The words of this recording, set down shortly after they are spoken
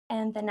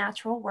and the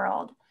natural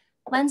world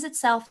lends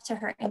itself to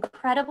her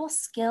incredible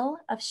skill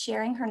of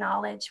sharing her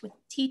knowledge with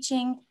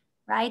teaching,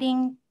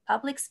 writing,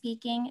 public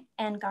speaking,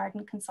 and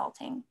garden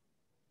consulting.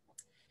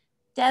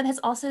 Deb has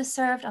also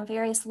served on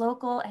various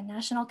local and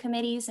national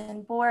committees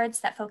and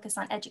boards that focus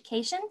on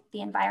education,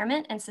 the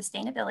environment, and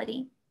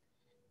sustainability.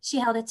 She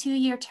held a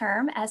 2-year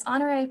term as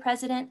honorary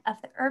president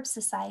of the Herb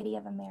Society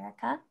of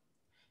America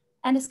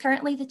and is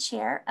currently the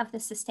chair of the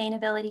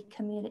Sustainability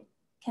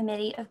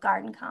Committee of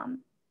GardenCom.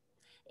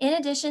 In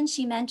addition,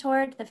 she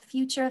mentored the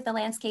future of the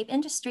landscape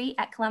industry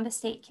at Columbus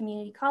State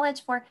Community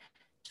College for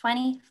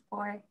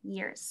 24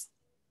 years.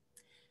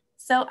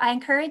 So I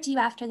encourage you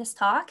after this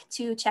talk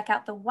to check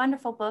out the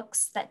wonderful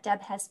books that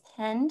Deb has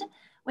penned,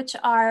 which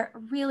are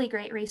really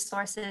great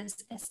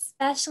resources,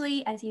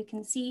 especially as you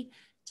can see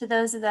to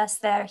those of us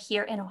that are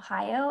here in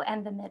Ohio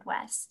and the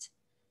Midwest.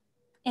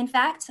 In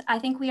fact, I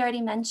think we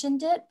already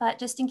mentioned it, but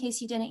just in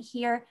case you didn't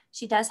hear,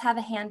 she does have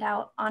a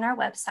handout on our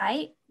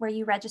website where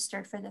you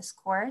registered for this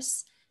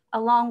course,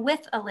 along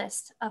with a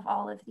list of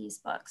all of these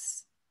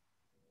books.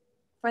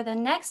 For the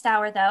next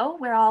hour though,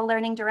 we're all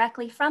learning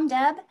directly from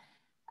Deb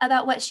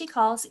about what she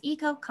calls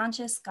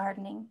eco-conscious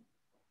gardening.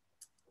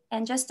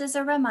 And just as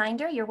a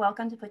reminder, you're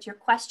welcome to put your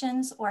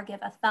questions or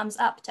give a thumbs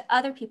up to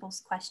other people's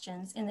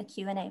questions in the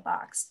Q&A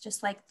box,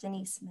 just like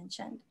Denise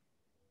mentioned.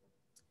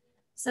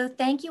 So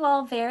thank you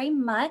all very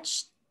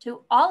much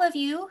to all of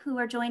you who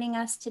are joining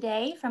us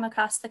today from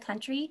across the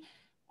country.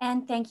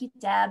 And thank you,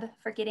 Deb,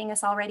 for getting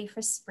us all ready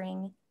for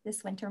spring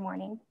this winter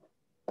morning.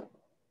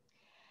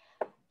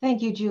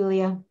 Thank you,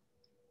 Julia.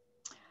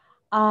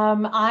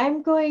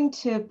 I'm going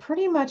to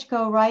pretty much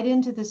go right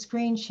into the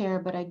screen share,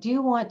 but I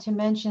do want to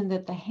mention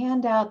that the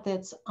handout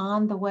that's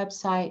on the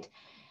website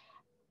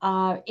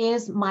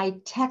is my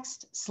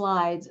text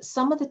slides.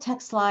 Some of the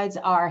text slides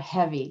are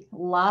heavy,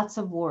 lots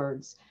of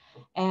words.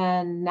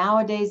 And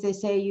nowadays they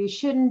say you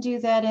shouldn't do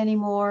that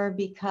anymore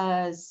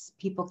because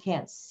people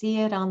can't see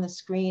it on the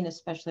screen,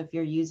 especially if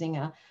you're using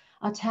a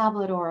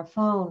tablet or a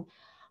phone.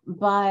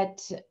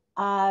 But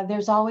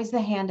there's always the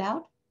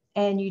handout.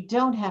 And you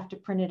don't have to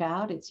print it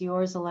out. It's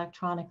yours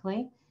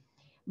electronically,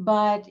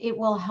 but it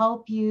will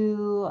help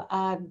you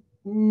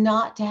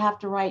not to have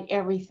to write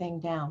everything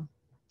down.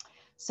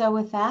 So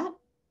with that,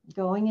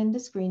 going into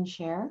screen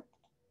share.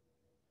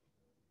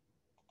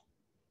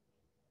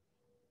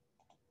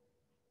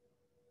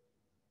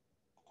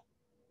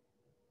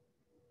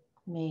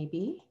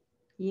 Maybe,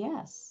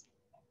 yes.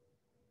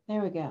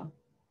 There we go.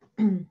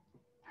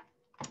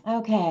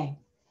 Okay.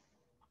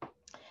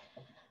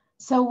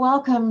 So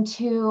welcome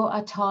to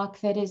a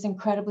talk that is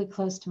incredibly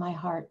close to my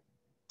heart.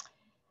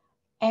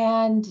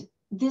 And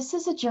this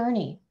is a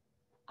journey.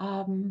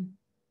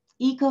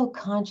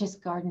 Eco-conscious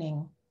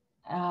gardening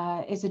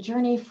is a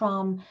journey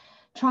from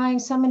trying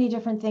so many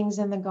different things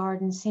in the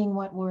garden, seeing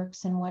what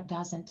works and what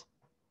doesn't.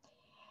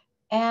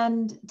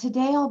 And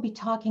today I'll be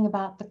talking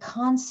about the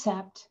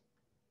concepts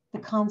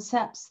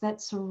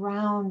that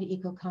surround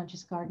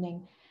eco-conscious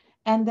gardening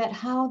and that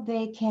how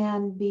they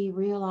can be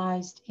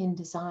realized in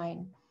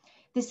design.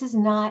 This is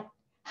not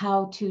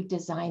how to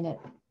design it.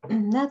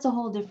 That's a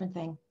whole different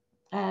thing.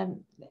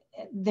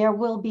 There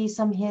will be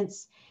some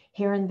hints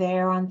here and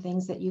there on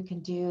things that you can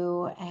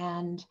do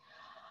and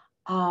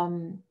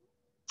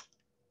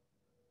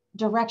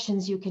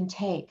directions you can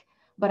take.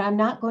 But I'm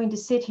not going to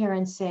sit here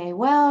and say,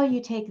 well, you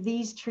take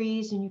these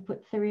trees and you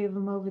put 3 of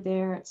them over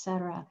there,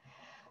 etc.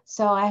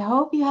 So I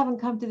hope you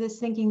haven't come to this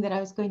thinking that I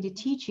was going to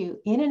teach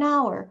you in an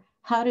hour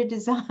how to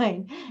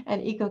design an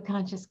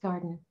eco-conscious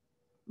garden.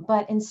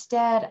 But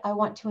instead, I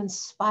want to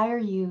inspire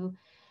you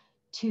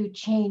to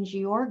change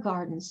your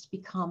gardens to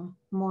become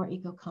more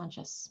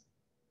eco-conscious.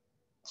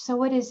 So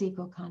what is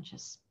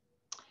eco-conscious?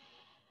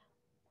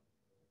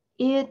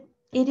 It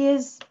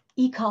is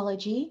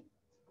ecology,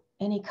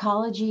 and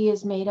ecology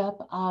is made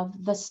up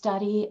of the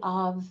study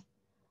of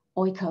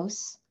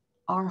oikos,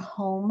 our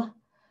home.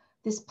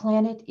 This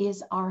planet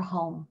is our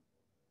home.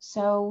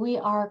 So we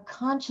are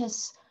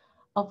conscious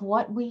of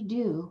what we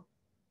do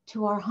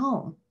to our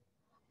home.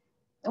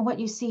 And what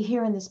you see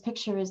here in this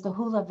picture is the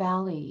Hula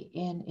Valley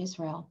in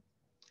Israel.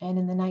 And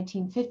in the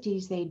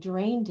 1950s, they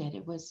drained it.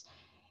 It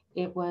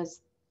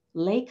was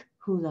Lake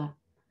Hula,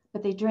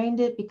 but they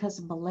drained it because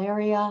of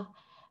malaria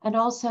and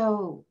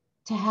also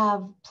to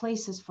have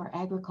places for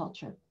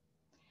agriculture.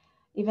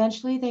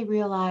 Eventually, they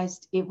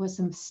realized it was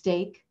a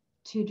mistake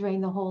to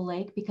drain the whole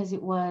lake because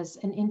it was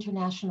an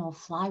international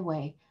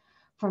flyway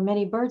for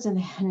many birds and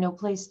they had no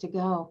place to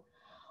go.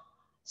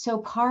 So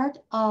part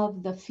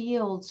of the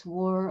fields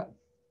were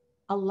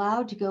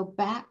allowed to go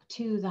back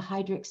to the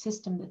hydric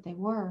system that they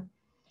were.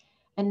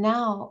 And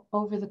now,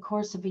 over the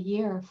course of a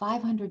year,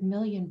 500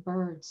 million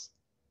birds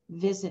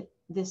visit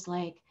this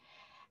lake.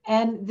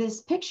 And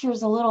this picture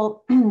is a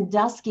little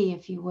dusky,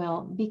 if you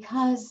will,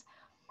 because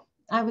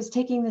I was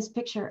taking this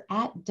picture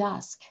at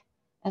dusk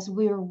as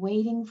we were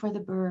waiting for the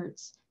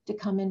birds to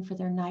come in for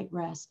their night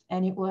rest.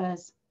 And it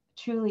was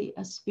truly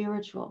a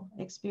spiritual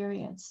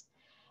experience.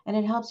 And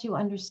it helps you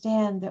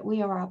understand that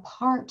we are a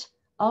part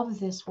of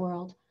this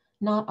world,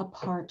 not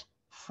apart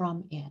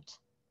from it.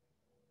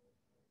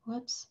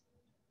 Whoops.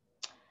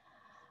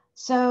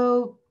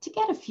 So to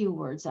get a few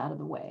words out of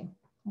the way,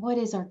 what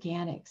is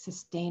organic,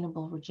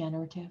 sustainable,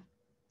 regenerative?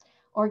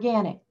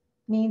 Organic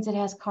means it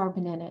has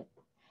carbon in it.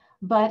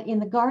 But in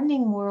the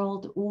gardening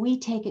world, we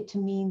take it to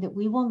mean that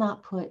we will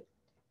not put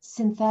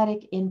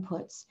synthetic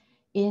inputs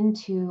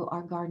into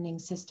our gardening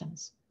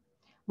systems.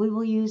 We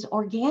will use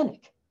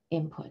organic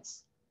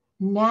inputs,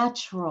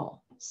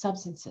 natural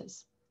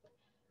substances,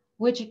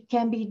 which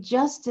can be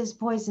just as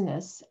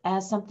poisonous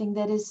as something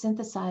that is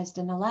synthesized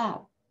in a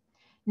lab.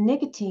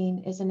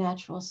 Nicotine is a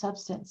natural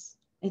substance.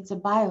 It's a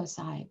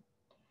biocide.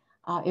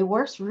 It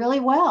works really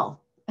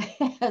well,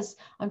 as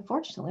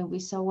unfortunately we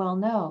so well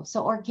know.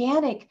 So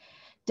organic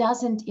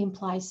doesn't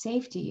imply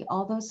safety,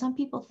 although some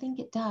people think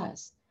it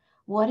does.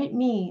 What it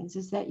means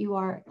is that you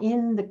are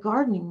in the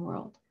gardening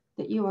world,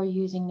 that you are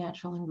using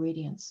natural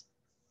ingredients,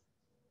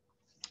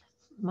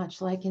 much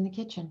like in the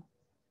kitchen.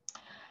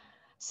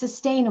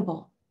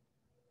 Sustainable.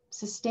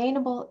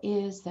 Sustainable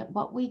is that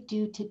what we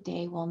do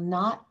today will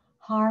not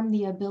harm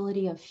the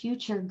ability of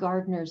future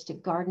gardeners to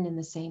garden in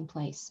the same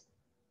place.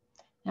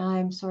 Now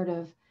I'm sort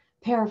of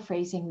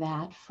paraphrasing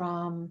that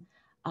from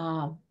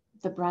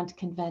the Brunt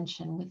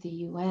Convention with the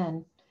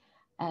UN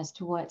as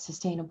to what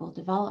sustainable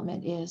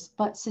development is.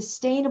 But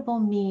sustainable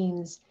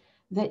means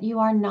that you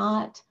are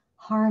not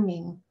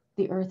harming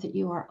the earth that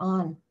you are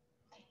on,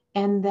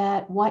 and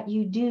that what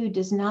you do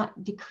does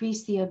not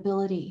decrease the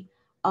ability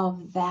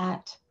of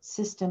that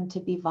system to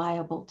be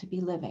viable, to be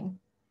living.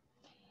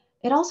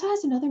 It also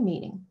has another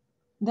meaning,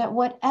 that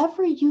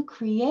whatever you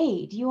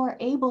create, you are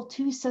able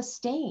to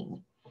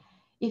sustain.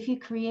 If you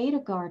create a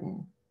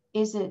garden,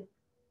 is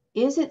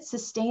it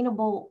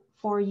sustainable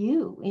for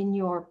you in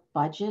your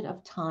budget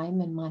of time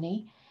and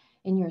money,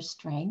 in your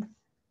strength,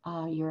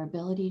 your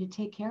ability to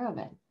take care of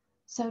it?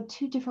 So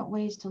two different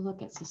ways to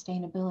look at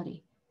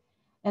sustainability.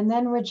 And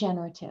then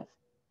regenerative.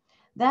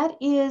 That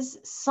is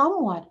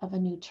somewhat of a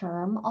new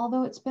term,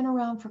 although it's been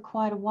around for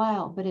quite a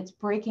while, but it's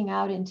breaking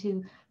out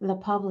into the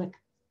public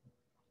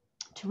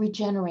to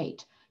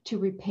regenerate, to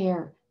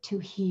repair, to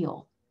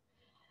heal.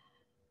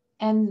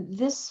 And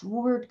this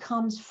word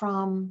comes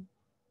from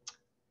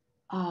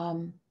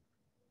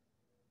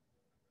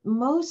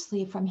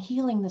mostly from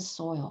healing the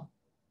soil,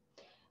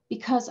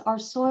 because our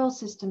soil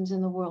systems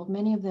in the world,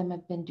 many of them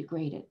have been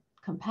degraded,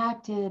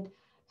 compacted,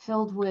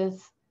 filled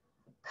with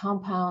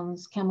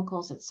compounds,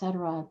 chemicals,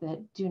 etc.,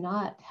 that do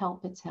not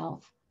help its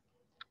health.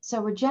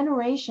 So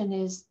regeneration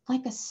is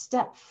like a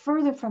step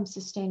further from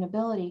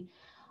sustainability.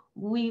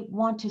 We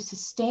want to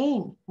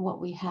sustain what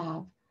we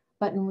have,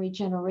 but in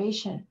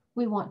regeneration,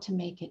 we want to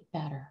make it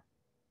better.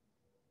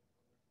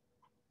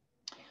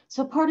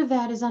 So part of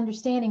that is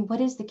understanding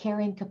what is the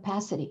carrying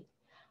capacity?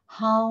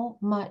 How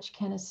much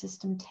can a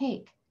system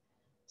take?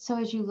 So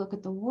as you look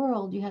at the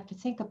world, you have to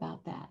think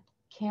about that,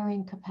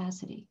 carrying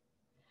capacity.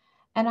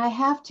 And I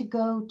have to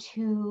go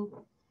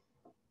to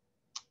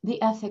the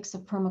ethics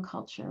of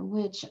permaculture,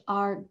 which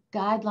are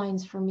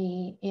guidelines for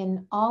me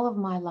in all of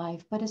my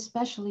life, but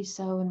especially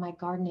so in my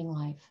gardening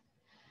life.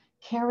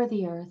 Care of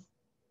the earth,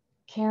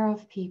 care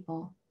of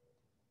people,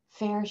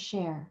 fair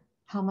share.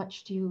 How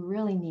much do you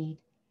really need?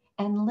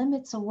 And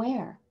limits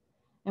aware.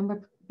 And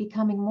we're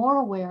becoming more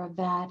aware of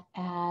that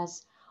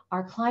as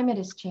our climate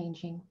is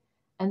changing.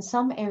 And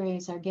some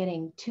areas are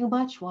getting too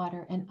much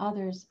water and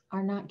others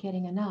are not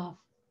getting enough.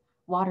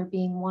 Water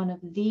being one of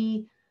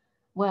the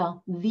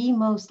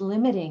most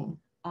limiting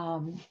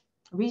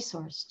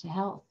resource to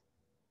health.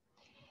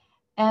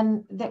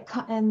 And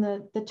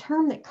the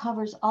term that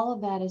covers all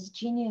of that is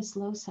genius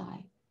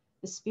loci,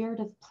 the spirit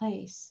of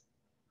place,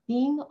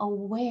 being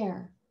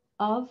aware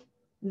of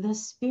the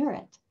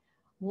spirit.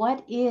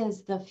 What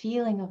is the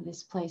feeling of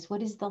this place?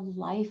 What is the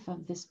life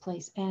of this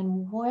place?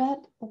 And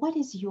what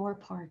is your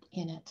part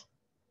in it?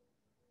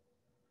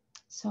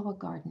 So a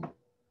garden.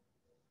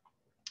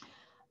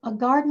 A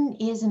garden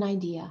is an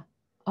idea,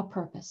 a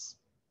purpose,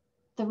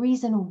 the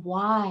reason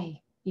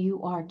why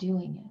you are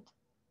doing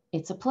it.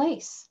 It's a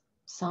place,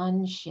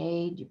 sun,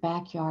 shade, your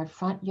backyard,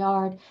 front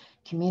yard,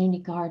 community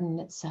garden,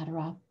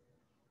 etc.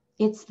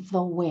 It's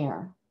the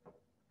where.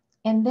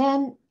 And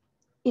then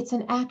it's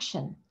an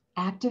action,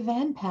 active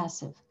and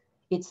passive.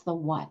 It's the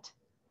what.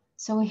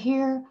 So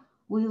here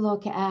we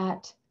look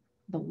at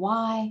the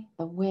why,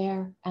 the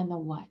where, and the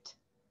what.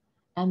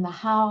 And the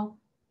how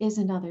is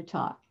another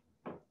talk.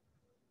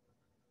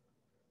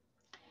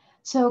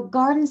 So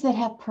gardens that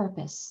have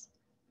purpose.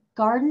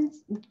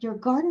 Gardens, your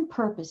garden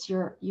purpose,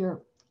 your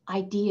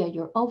idea,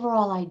 your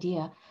overall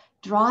idea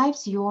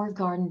drives your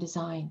garden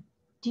design.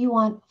 Do you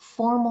want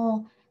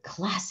formal,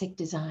 classic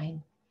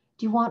design?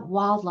 Do you want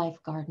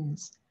wildlife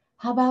gardens?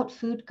 How about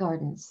food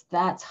gardens?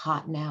 That's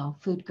hot now,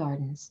 food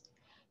gardens.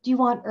 Do you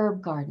want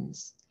herb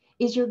gardens?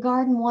 Is your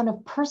garden one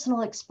of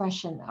personal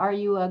expression? Are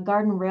you a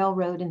garden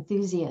railroad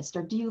enthusiast,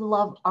 or do you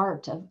love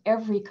art of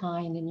every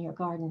kind in your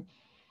garden?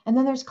 And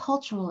then there's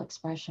cultural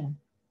expression.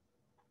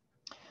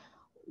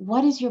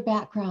 What is your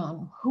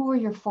background? Who are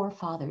your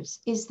forefathers?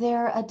 Is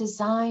there a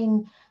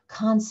design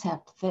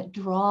concept that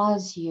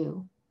draws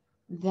you,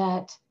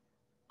 that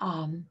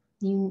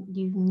you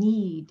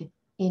need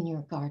in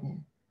your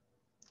garden.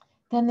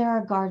 Then there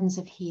are gardens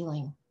of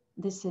healing.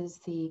 This is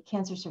the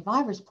Cancer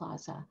Survivors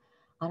Plaza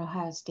on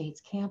Ohio State's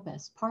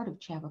campus, part of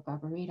Chadwick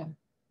Arboretum.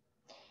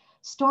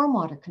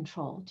 Stormwater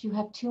control. Do you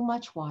have too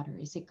much water?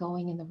 Is it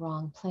going in the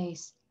wrong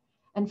place?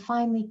 And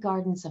finally,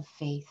 gardens of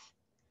faith.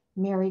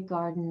 Mary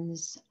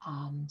gardens,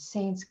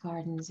 saints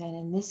gardens, and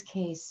in this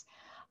case,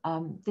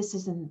 this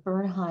is in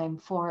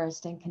Bernheim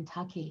Forest in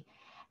Kentucky.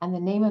 And the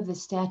name of the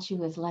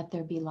statue is Let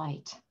There Be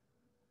Light.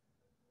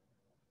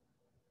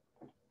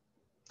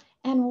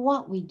 And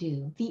what we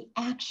do, the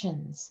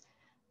actions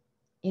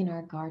in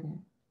our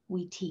garden.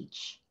 We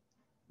teach,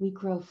 we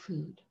grow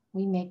food,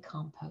 we make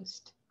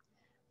compost,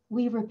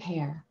 we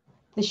repair.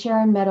 The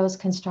Sharon Meadows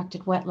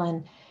Constructed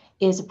Wetland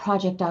is a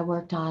project I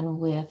worked on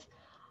with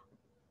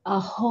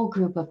a whole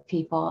group of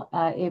people.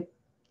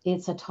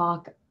 It's a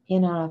talk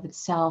in and of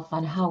itself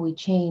on how we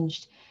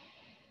changed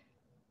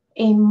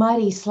a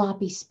muddy,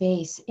 sloppy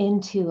space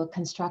into a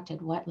constructed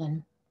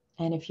wetland.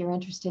 And if you're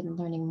interested in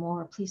learning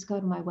more, please go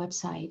to my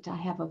website. I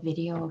have a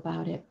video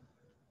about it.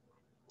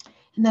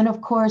 And then,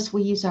 of course,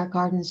 we use our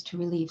gardens to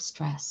relieve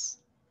stress,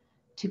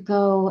 to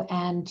go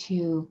and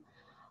to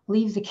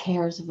leave the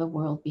cares of the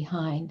world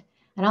behind.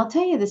 And I'll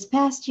tell you, this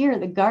past year,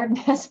 the garden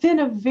has been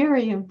a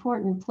very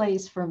important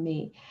place for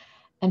me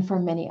and for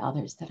many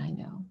others that I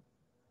know.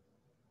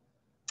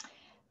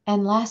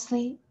 And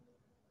lastly,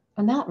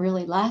 well, not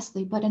really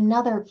lastly, but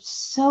another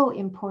so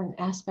important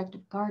aspect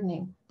of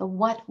gardening, the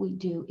what we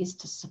do is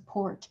to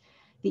support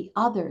the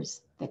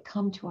others that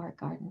come to our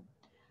garden.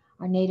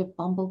 Our native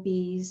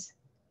bumblebees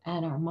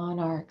and our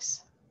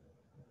monarchs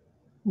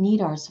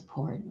need our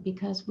support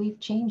because we've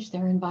changed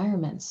their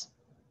environments.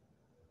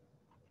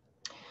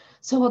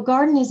 So a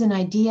garden is an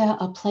idea,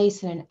 a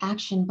place, and an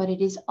action, but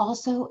it is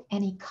also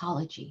an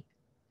ecology.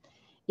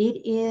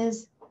 It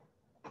is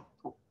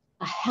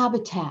a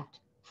habitat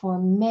for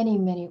many,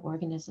 many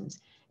organisms.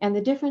 And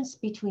the difference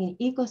between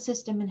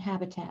ecosystem and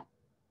habitat.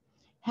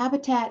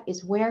 Habitat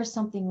is where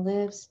something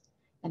lives,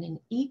 and an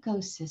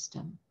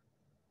ecosystem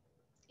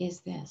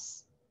is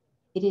this.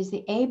 It is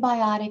the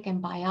abiotic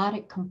and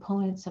biotic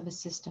components of a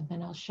system,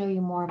 and I'll show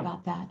you more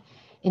about that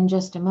in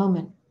just a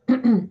moment.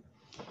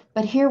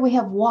 But here we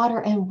have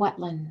water and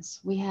wetlands.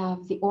 We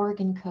have the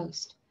Oregon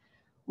coast.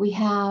 We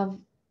have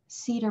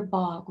Cedar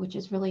Bog, which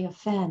is really a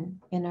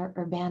fen in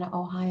Urbana,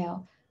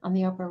 Ohio, on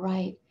the upper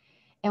right.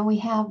 And we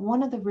have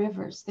one of the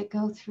rivers that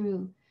go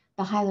through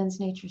the Highlands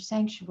Nature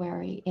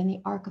Sanctuary in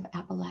the Arc of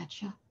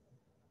Appalachia.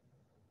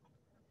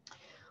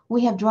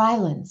 We have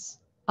drylands,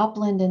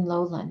 upland and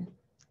lowland.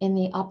 In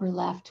the upper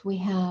left, we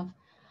have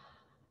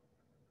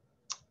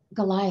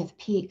Goliath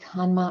Peak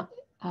on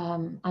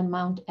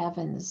Mount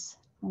Evans,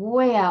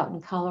 way out in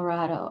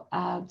Colorado.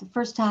 The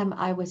first time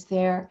I was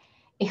there,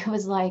 it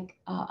was like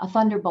a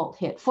thunderbolt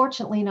hit.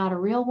 Fortunately, not a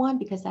real one,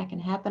 because that can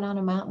happen on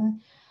a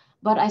mountain.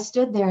 But I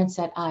stood there and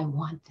said, I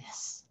want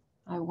this.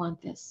 I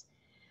want this.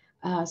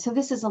 So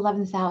this is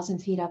 11,000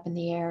 feet up in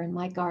the air, and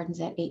my garden's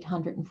at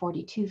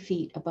 842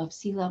 feet above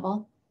sea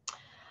level.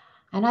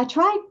 And I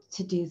tried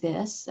to do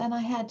this, and I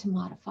had to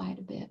modify it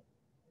a bit.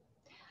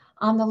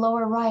 On the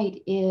lower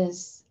right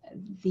is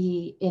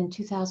in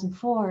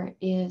 2004,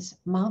 is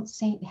Mount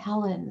St.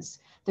 Helens,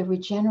 the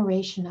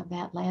regeneration of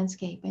that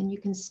landscape. And you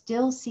can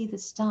still see the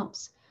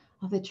stumps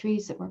of the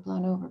trees that were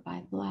blown over by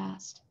the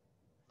blast.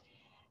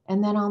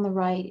 And then on the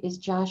right is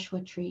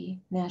Joshua Tree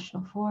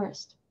National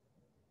Forest.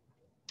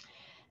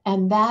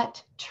 And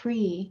that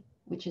tree,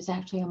 which is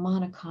actually a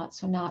monocot,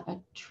 so not a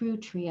true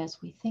tree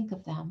as we think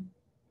of them,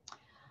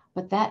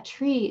 but that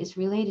tree is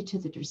related to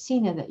the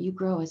Dracaena that you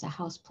grow as a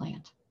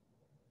houseplant.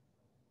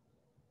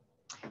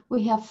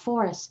 We have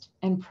forest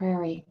and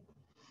prairie.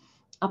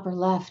 Upper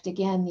left,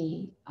 again,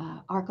 the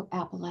Arc of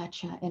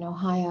Appalachia in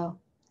Ohio.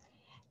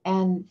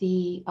 And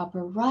the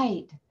upper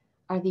right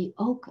are the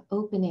oak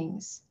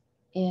openings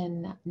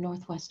in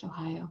Northwest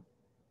Ohio.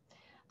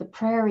 The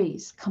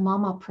prairies,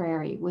 Kamama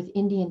Prairie with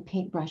Indian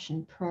paintbrush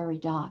and prairie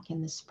dock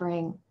in the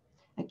spring,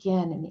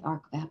 again in the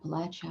Arc of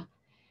Appalachia.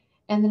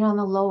 And then on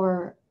the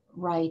lower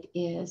right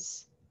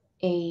is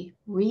a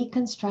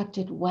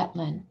reconstructed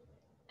wetland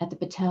at the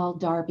Battelle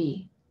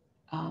Darby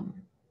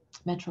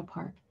Metro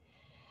Park.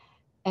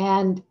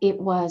 And it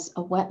was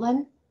a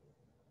wetland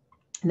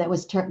that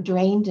was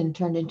drained and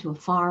turned into a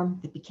farm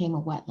that became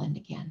a wetland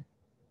again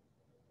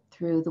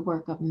through the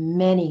work of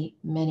many,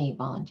 many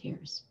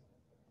volunteers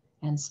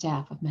and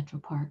staff of Metro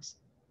Parks.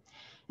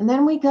 And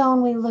then we go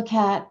and we look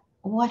at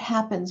what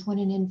happens when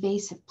an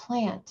invasive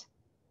plant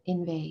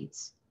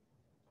invades.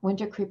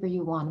 Winter creeper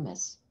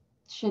euonymus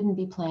shouldn't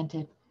be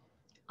planted.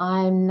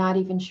 I'm not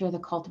even sure the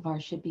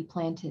cultivars should be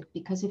planted,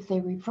 because if they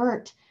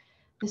revert,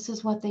 this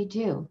is what they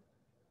do.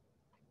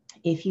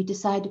 If you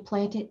decide to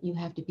plant it, you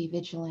have to be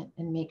vigilant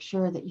and make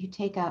sure that you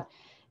take out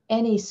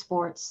any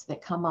sports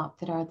that come up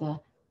that are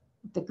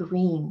the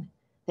green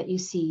that you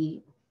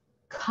see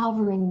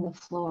covering the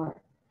floor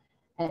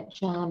at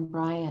John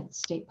Bryant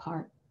State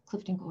Park,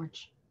 Clifton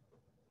Gorge.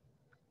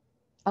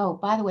 Oh,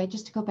 by the way,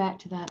 just to go back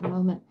to that in a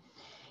moment,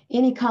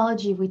 in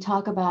ecology, we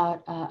talk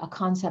about a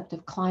concept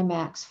of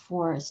climax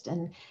forest,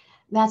 and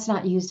That's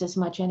not used as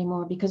much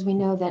anymore because we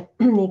know that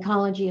the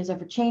ecology is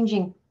ever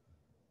changing.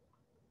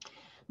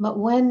 But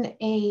when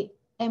an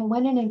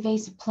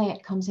invasive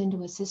plant comes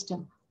into a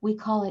system, we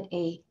call it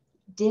a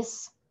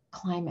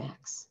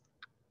disclimax.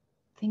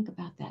 Think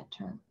about that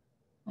term,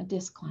 a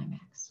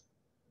disclimax.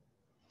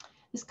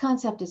 This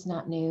concept is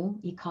not new.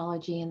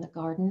 Ecology in the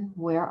garden,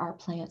 where our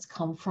plants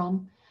come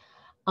from,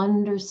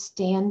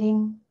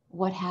 understanding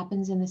what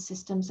happens in the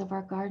systems of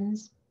our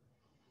gardens.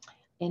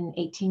 In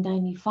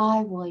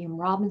 1895, William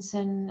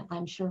Robinson,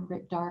 I'm sure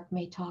Rick Dark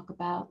may talk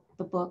about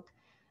the book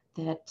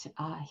that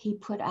he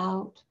put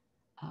out,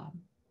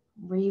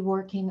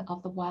 Reworking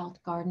of the Wild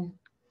Garden.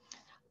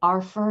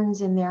 Are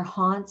ferns in their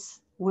haunts?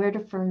 Where do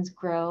ferns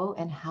grow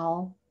and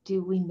how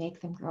do we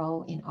make them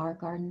grow in our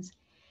gardens?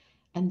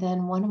 And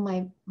then one of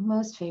my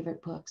most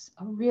favorite books,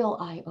 a real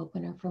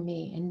eye-opener for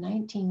me, in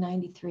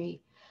 1993,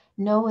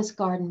 Noah's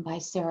Garden by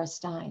Sarah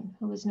Stein,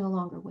 who is no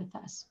longer with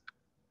us.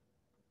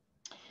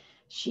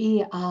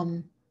 She,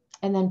 and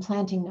then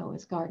Planting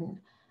Noah's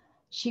Garden.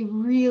 She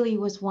really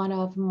was one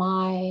of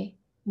my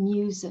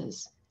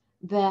muses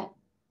that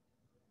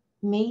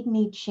made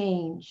me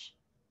change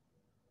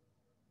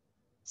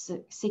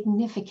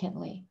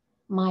significantly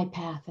my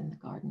path in the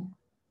garden.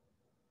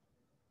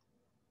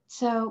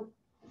 So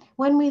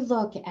when we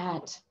look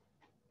at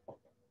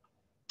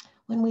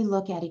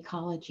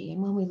ecology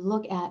and when we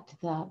look at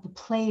the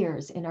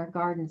players in our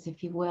gardens,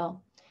 if you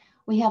will,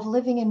 we have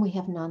living and we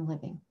have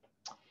non-living.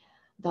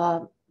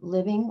 The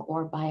living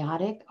or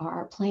biotic are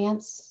our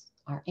plants,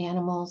 our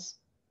animals,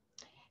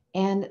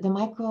 and the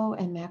micro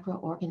and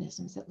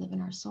macroorganisms that live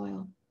in our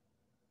soil.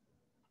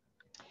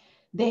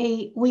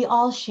 We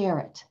all share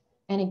it.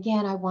 And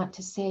again, I want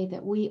to say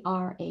that we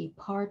are a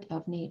part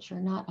of nature,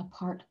 not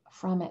apart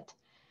from it.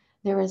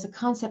 There is a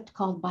concept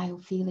called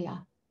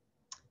biophilia,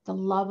 the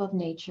love of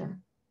nature,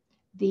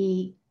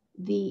 the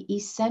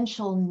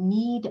essential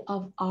need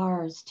of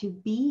ours to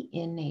be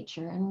in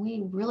nature. And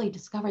we really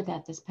discovered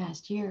that this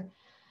past year.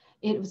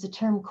 It was a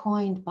term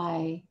coined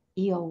by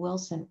E.O.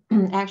 Wilson.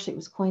 Actually, it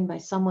was coined by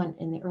someone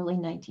in the early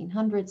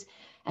 1900s,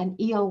 and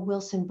E.O.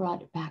 Wilson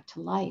brought it back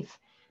to life.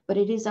 But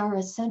it is our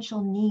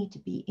essential need to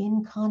be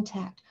in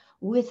contact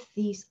with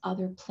these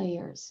other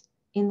players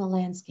in the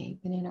landscape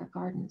and in our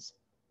gardens.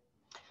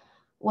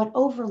 What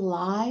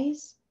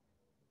overlies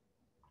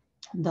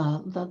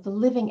the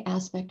living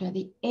aspect are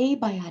the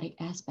abiotic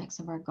aspects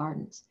of our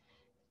gardens,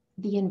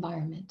 the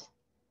environment,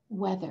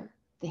 weather,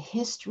 the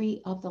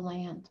history of the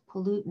land,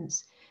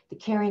 pollutants, the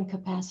carrying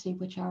capacity,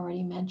 which I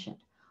already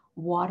mentioned,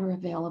 water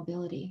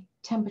availability,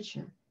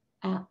 temperature,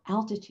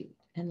 altitude,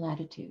 and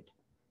latitude.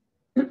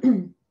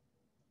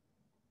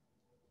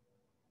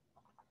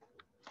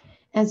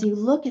 As you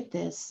look at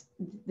this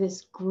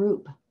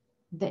group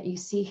that you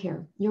see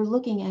here, you're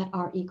looking at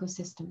our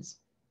ecosystems.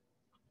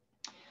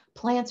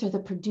 Plants are the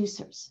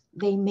producers.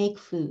 They make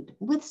food,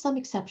 with some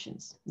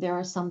exceptions. There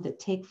are some that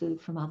take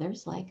food from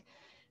others, like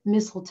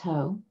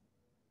mistletoe.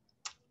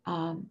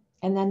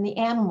 And then the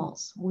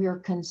animals, we are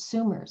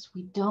consumers.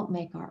 We don't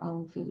make our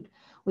own food.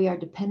 We are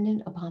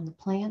dependent upon the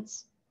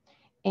plants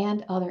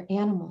and other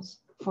animals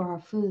for our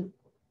food.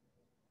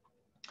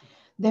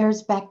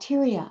 There's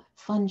bacteria,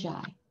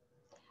 fungi,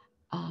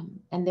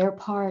 and they're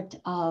part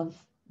of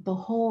the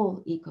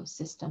whole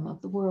ecosystem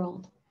of the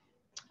world,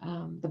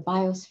 the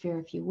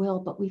biosphere, if you will,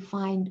 but we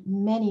find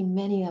many,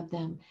 many of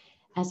them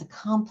as a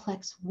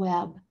complex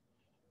web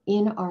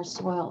in our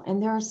soil.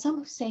 And there are some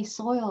who say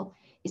soil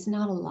is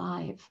not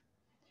alive.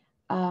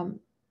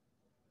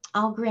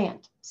 I'll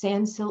grant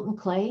sand, silt, and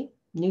clay,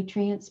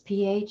 nutrients,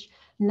 pH,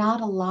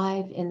 not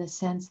alive in the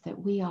sense that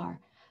we are,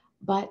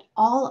 but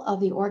all of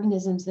the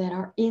organisms that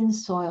are in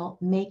soil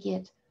make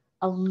it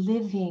a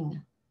living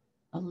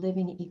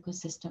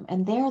ecosystem.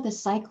 And they're the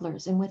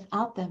cyclers. And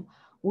without them,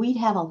 we'd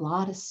have a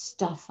lot of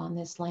stuff on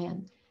this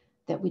land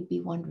that we'd be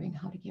wondering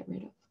how to get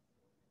rid of.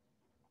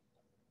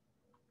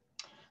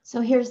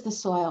 So here's the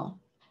soil.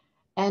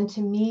 And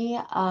to me,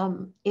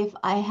 if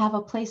I have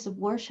a place of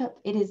worship,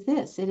 it is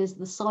this. It is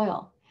the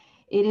soil.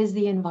 It is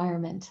the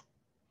environment.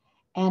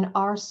 And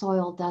our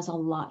soil does a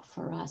lot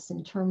for us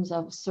in terms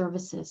of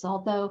services.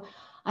 Although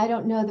I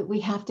don't know that we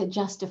have to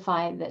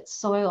justify that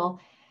soil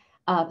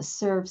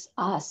serves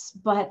us,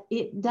 but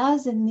it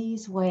does in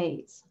these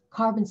ways: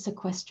 carbon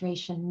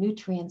sequestration,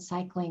 nutrient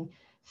cycling,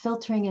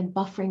 filtering and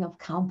buffering of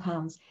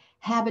compounds,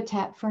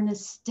 habitat for an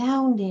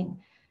astounding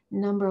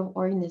number of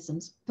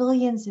organisms,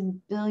 billions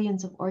and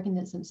billions of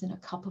organisms in a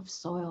cup of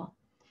soil,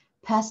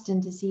 pest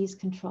and disease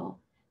control,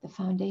 the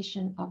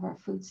foundation of our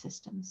food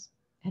systems,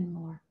 and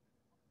more.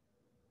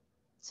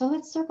 So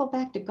let's circle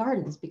back to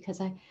gardens,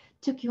 because I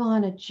took you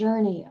on a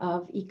journey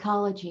of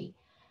ecology.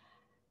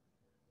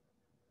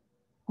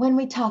 When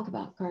we talk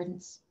about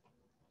gardens,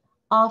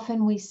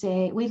 often we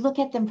look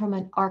at them from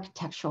an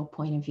architectural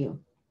point of view.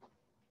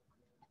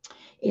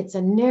 It's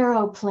a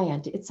narrow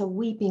plant, it's a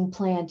weeping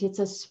plant, it's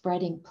a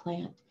spreading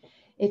plant.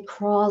 It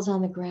crawls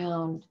on the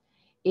ground.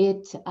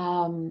 It's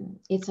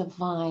a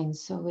vine,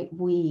 so it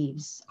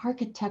weaves.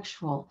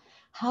 Architectural,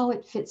 how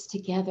it fits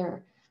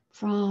together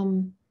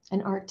from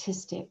an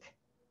artistic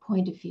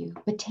point of view.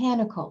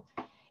 Botanical,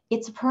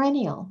 it's a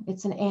perennial,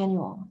 it's an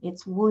annual,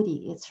 it's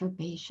woody, it's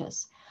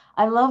herbaceous.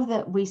 I love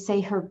that we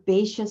say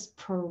herbaceous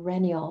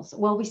perennials.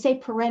 Well, we say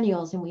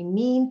perennials and we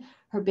mean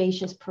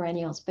herbaceous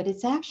perennials, but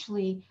it's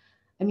actually,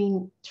 I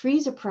mean,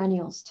 trees are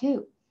perennials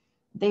too.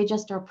 They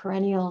just are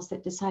perennials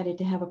that decided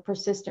to have a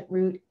persistent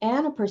root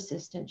and a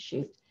persistent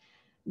shoot.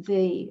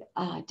 The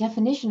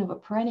definition of a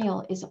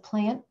perennial is a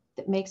plant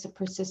that makes a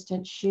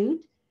persistent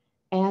shoot,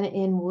 and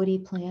in woody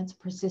plants,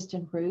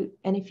 persistent root.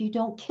 And if you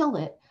don't kill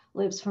it,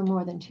 lives for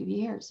more than 2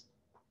 years.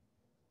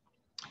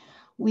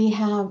 We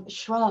have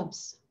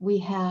shrubs. We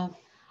have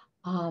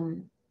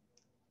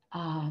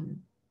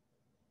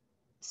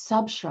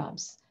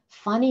subshrubs.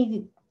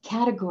 Funny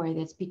category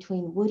that's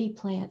between woody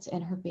plants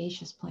and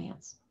herbaceous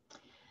plants.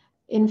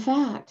 In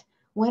fact,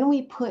 when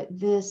we put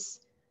this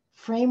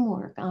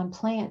framework on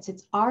plants,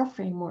 it's our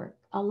framework.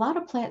 A lot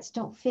of plants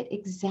don't fit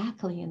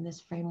exactly in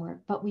this framework,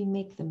 but we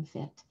make them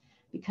fit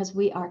because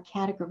we are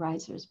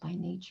categorizers by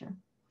nature.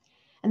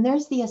 And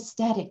there's the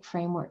aesthetic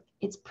framework.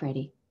 It's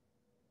pretty.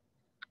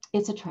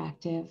 It's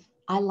attractive.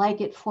 I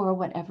like it for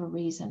whatever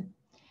reason.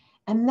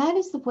 And that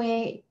is the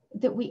way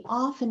that we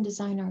often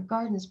design our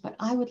gardens. But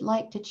I would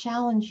like to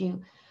challenge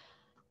you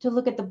to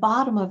look at the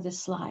bottom of this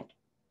slide,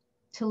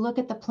 to look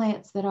at the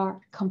plants that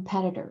are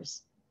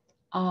competitors.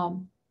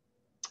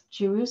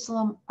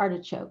 Jerusalem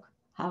artichoke,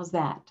 how's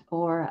that?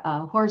 Or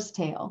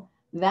horsetail,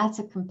 that's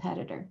a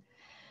competitor.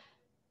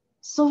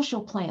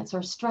 Social plants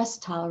or stress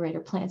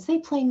tolerator plants, they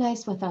play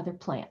nice with other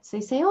plants.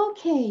 They say,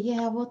 okay,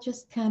 yeah, we'll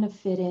just kind of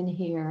fit in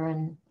here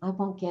and I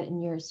won't get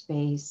in your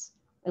space,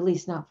 at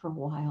least not for a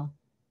while.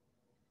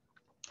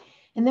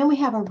 And then we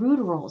have our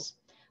rootaroles.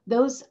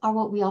 Those are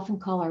what we often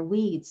call our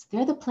weeds.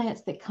 They're the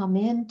plants that come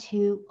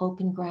into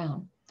open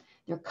ground.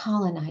 They're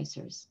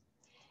colonizers.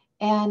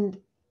 And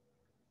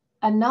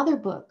another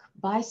book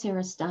by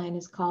Sarah Stein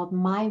is called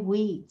My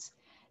Weeds.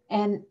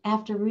 And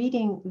after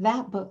reading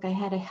that book, I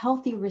had a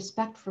healthy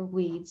respect for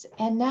weeds.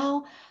 And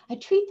now I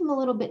treat them a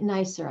little bit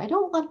nicer. I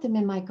don't want them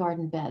in my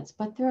garden beds,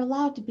 but they're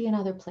allowed to be in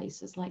other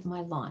places like my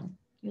lawn.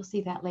 You'll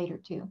see that later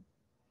too.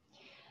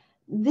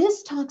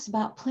 This talks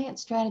about plant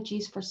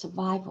strategies for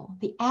survival,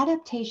 the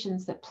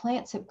adaptations that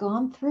plants have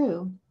gone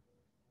through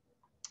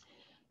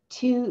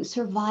to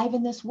survive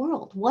in this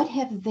world. What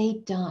have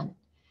they done?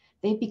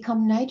 They've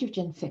become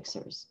nitrogen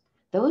fixers.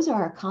 Those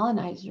are our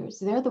colonizers.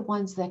 They're the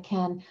ones that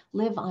can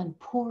live on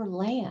poor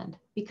land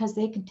because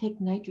they can take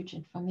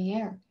nitrogen from the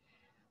air.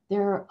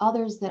 There are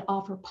others that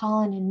offer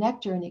pollen and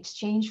nectar in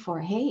exchange for,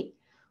 hey,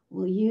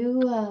 will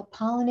you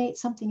pollinate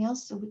something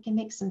else so we can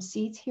make some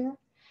seeds here?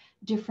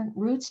 Different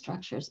root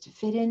structures to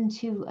fit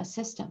into a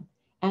system.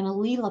 And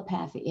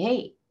allelopathy,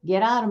 hey,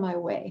 get out of my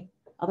way.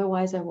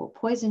 Otherwise I will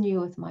poison you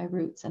with my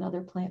roots and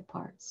other plant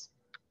parts.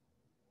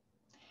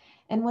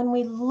 And when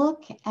we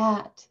look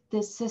at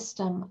this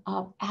system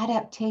of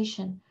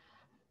adaptation,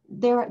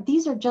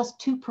 these are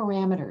just 2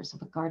 parameters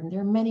of a garden.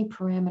 There are many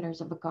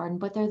parameters of a garden,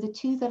 but they're the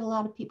 2 that a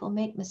lot of people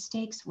make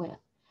mistakes with.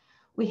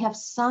 We have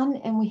sun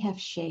and we have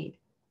shade.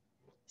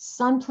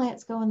 Sun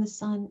plants go in the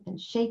sun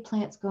and shade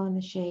plants go in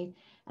the shade.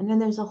 And then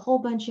there's a whole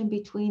bunch in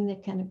between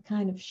that can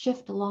kind of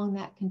shift along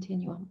that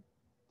continuum.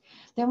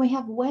 Then we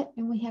have wet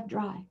and we have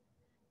dry.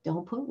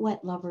 Don't put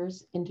wet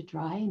lovers into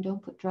dry and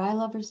don't put dry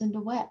lovers into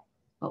wet.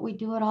 But we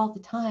do it all the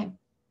time.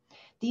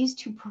 These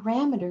 2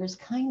 parameters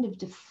kind of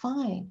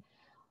define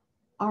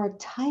our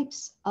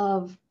types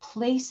of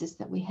places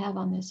that we have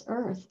on this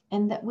earth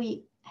and that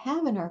we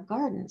have in our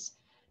gardens,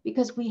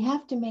 because we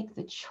have to make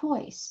the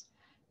choice.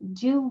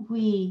 Do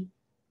we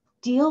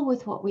deal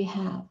with what we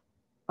have,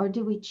 or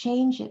do we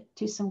change it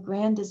to some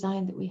grand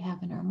design that we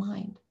have in our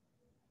mind?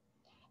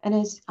 And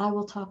as I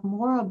will talk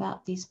more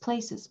about these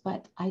places,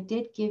 but I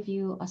did give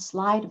you a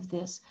slide of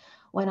this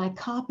when I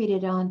copied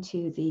it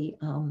onto the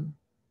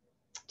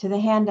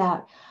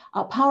handout.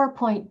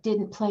 PowerPoint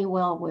didn't play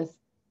well with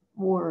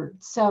Word,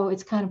 so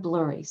it's kind of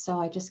blurry. So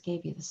I just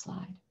gave you the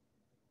slide.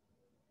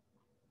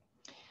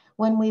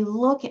 When we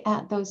look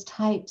at those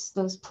types,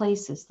 those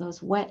places,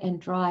 those wet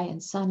and dry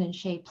and sun and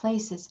shade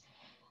places,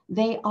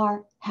 they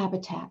are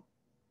habitat.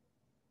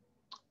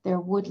 They're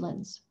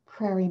woodlands,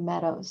 prairie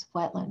meadows,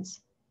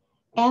 wetlands,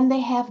 and they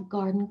have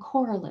garden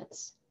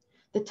correlates.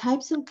 The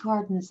types of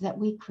gardens that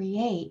we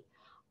create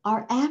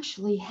are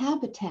actually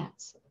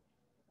habitats.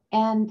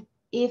 And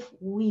if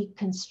we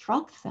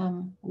construct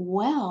them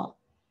well,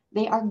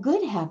 they are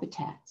good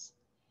habitats.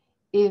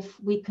 If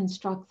we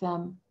construct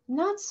them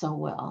not so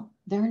well,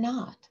 they're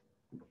not.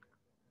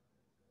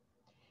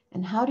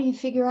 And how do you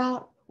figure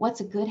out what's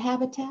a good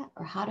habitat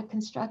or how to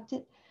construct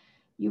it?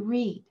 You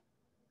read,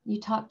 you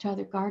talk to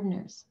other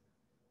gardeners,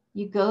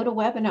 you go to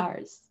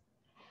webinars,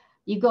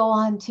 you go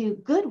on to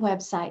good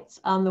websites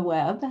on the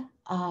web,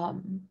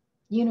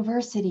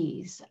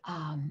 universities.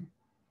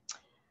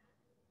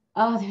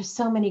 Oh, there's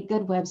so many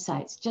good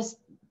websites.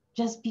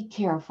 Just be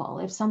careful.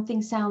 If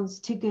something sounds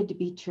too good to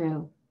be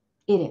true,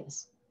 it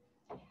is.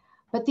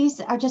 But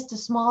these are just a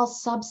small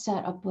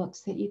subset of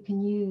books that you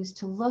can use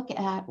to look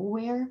at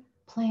where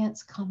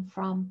plants come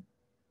from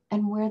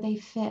and where they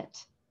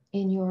fit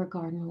in your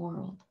garden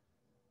world.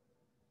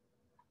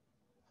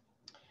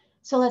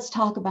 So let's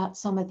talk about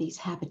some of these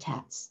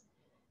habitats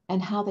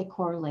and how they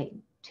correlate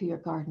to your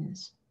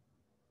gardens.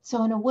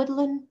 So in a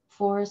woodland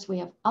forest, we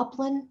have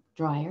upland,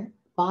 drier,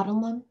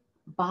 bottomland,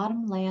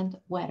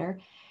 wetter,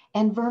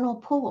 and vernal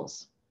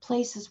pools,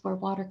 places where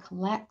water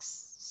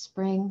collects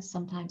spring,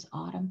 sometimes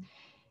autumn,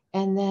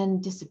 and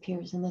then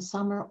disappears in the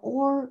summer,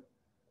 or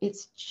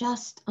it's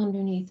just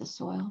underneath the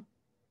soil.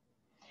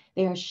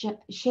 They are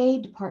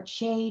shade, part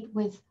shade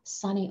with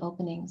sunny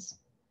openings.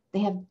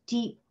 They have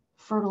deep,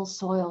 fertile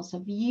soils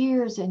of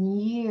years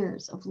and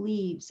years of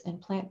leaves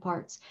and plant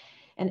parts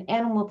and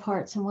animal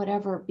parts and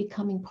whatever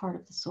becoming part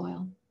of the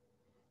soil.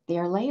 They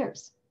are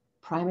layers,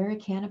 primary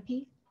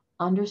canopy,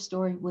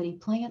 understory woody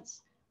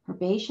plants,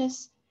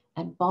 herbaceous,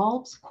 and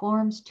bulbs,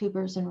 corms,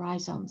 tubers, and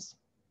rhizomes.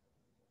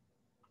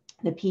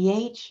 The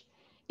pH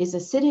is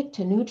acidic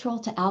to neutral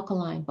to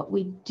alkaline, but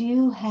we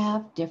do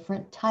have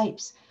different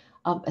types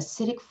of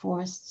acidic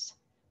forests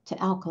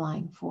to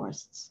alkaline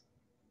forests.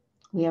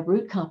 We have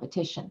root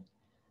competition.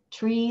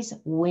 Trees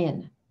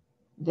win.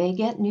 They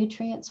get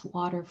nutrients,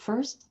 water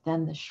first,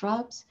 then the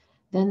shrubs,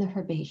 then the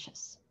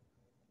herbaceous.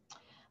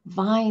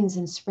 Vines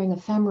and spring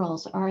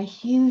ephemerals are a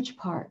huge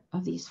part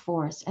of these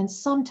forests, and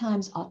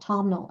sometimes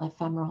autumnal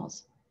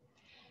ephemerals.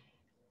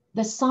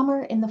 The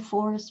summer in the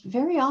forest,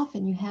 very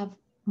often you have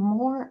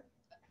more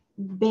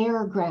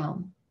bare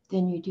ground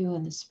than you do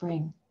in the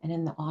spring and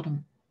in the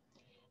autumn.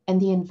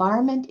 And the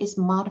environment is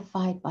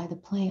modified by the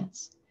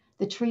plants.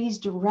 The trees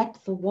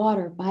direct the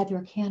water by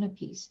their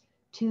canopies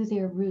to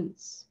their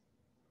roots.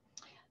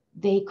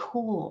 They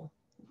cool.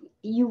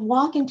 You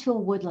walk into a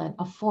woodland,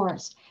 a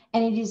forest,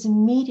 and it is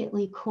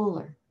immediately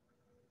cooler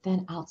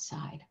than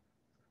outside.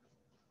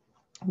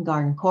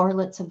 Garden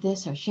correlates of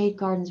this are shade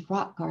gardens,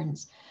 rock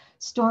gardens,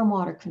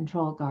 stormwater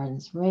control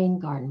gardens, rain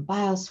garden,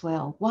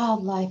 bioswale,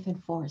 wildlife,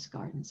 and forest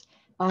gardens.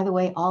 By the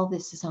way, all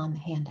this is on the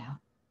handout,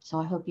 so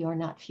I hope you are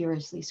not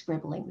furiously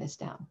scribbling this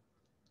down.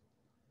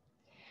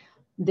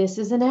 This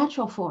is a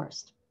natural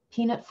forest,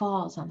 Peanut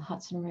Falls on the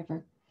Hudson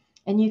River.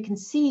 And you can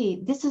see,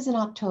 this is in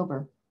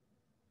October.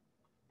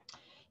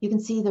 You can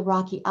see the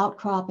rocky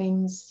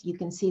outcroppings. You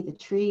can see the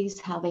trees,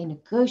 how they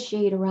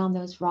negotiate around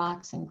those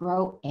rocks and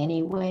grow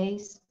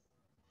anyways.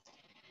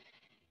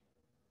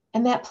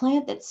 And that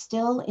plant that's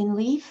still in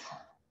leaf,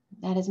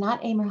 that is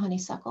not Amur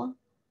honeysuckle,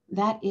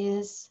 that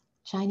is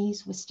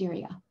Chinese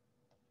wisteria.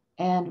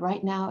 And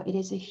right now it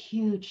is a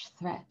huge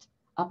threat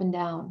up and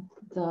down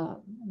the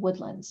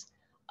woodlands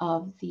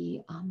of the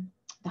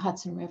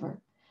Hudson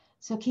River.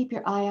 So keep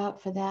your eye out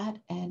for that.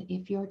 And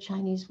if your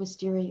Chinese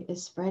wisteria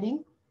is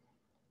spreading,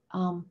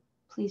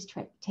 please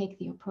take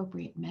the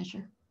appropriate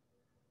measure.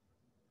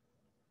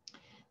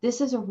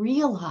 This is a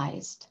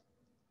realized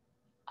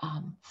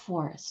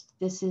forest.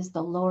 This is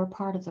the lower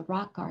part of the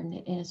rock garden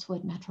at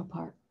Inniswood Metro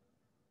Park.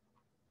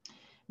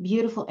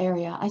 Beautiful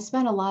area. I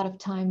spent a lot of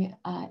time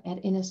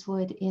at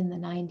Inniswood in the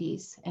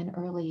 90s and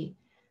early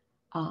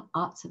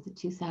aughts of the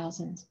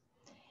 2000s.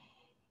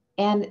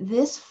 And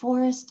this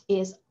forest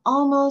is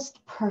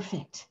almost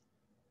perfect.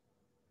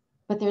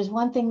 But there's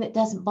one thing that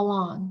doesn't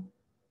belong,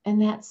 and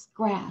that's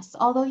grass,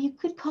 although you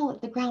could call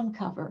it the ground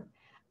cover.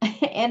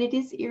 And it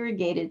is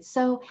irrigated.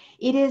 So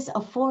it is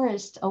a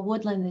forest, a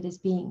woodland that is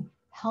being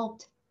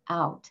helped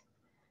out.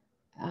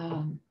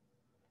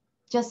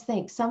 Just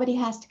think, somebody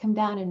has to come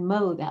down and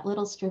mow that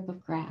little strip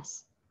of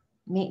grass.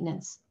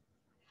 Maintenance.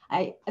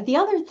 The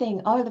other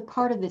thing, other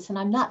part of this, and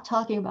I'm not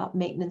talking about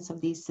maintenance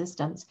of these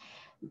systems.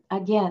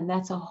 Again,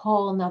 that's a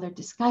whole nother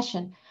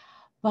discussion.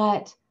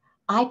 But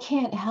I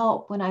can't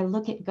help when I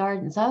look at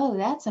gardens, oh,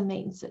 that's a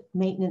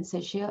maintenance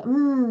issue.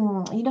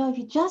 You know, if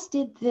you just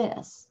did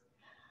this.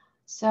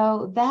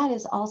 So that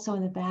is also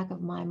in the back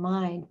of my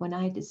mind when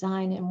I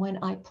design and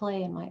when I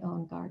play in my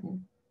own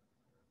garden.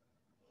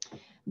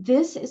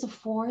 This is a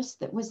forest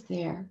that was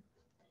there,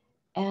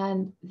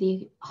 and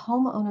the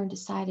homeowner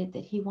decided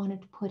that he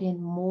wanted to put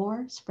in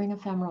more spring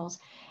ephemerals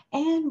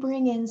and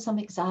bring in some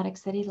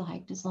exotics that he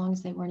liked as long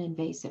as they weren't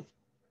invasive.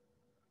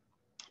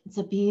 It's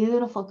a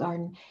beautiful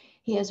garden.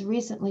 He has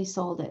recently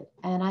sold it,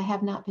 and I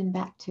have not been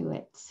back to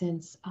it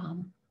since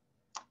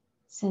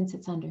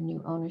it's under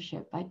new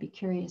ownership. I'd be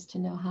curious to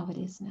know how it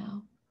is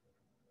now.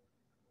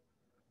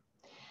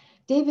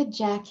 David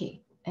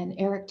Jackie and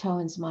Eric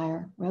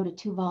Toensmeyer wrote a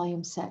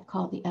 2-volume set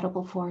called The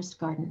Edible Forest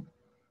Garden,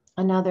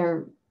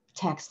 another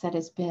text that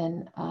has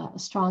been a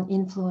strong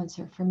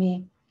influencer for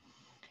me.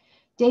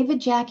 David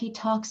Jackie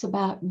talks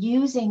about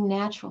using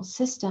natural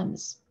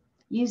systems,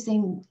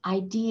 using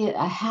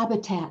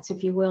habitats,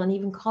 if you will, and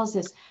even calls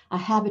this a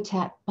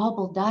habitat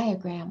bubble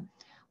diagram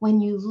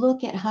when you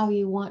look at how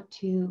you want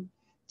to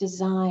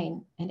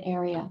design an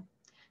area.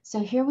 So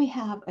here we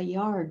have a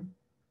yard,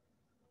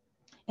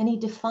 and he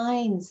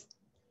defines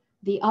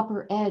the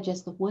upper edge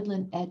as the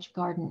woodland edge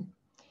garden.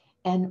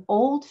 An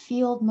old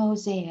field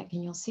mosaic,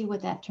 and you'll see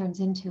what that turns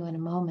into in a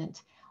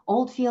moment.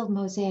 Old field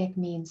mosaic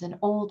means an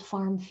old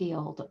farm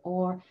field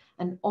or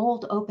an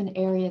old open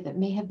area that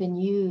may have been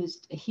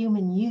used, a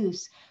human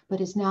use,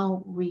 but is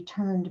now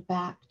returned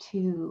back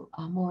to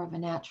more of a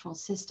natural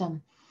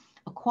system.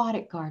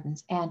 aquatic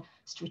gardens, and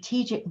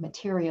strategic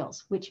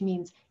materials, which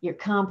means your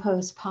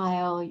compost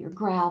pile, your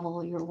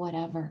gravel, your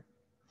whatever.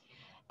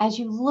 As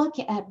you look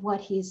at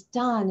what he's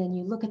done and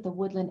you look at the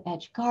woodland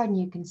edge garden,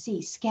 you can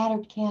see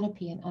scattered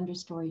canopy and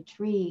understory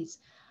trees.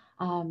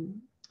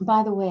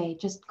 By the way,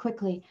 just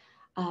quickly,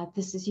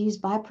 this is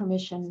used by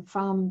permission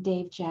from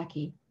Dave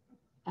Jackie.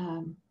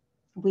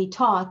 We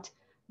talked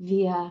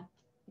via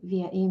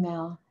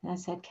email, and I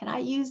said, can I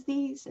use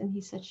these? And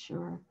he said,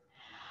 sure.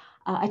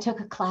 I took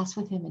a class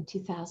with him in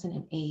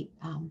 2008,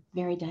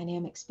 very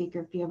dynamic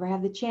speaker. If you ever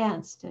have the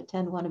chance to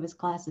attend one of his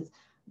classes,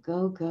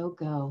 go, go,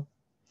 go.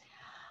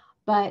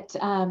 But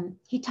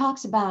he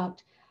talks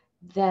about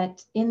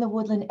that in the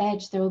woodland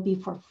edge, there will be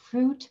for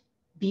fruit,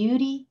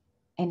 beauty,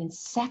 and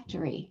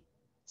insectary.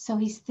 So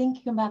he's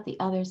thinking about the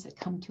others that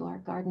come to our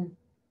garden.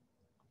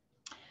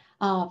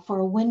 For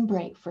a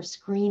windbreak, for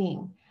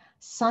screening,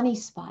 sunny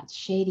spots,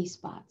 shady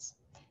spots.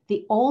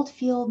 The old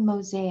field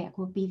mosaic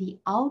will be the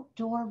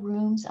outdoor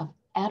rooms of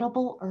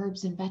edible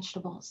herbs and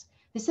vegetables.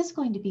 This is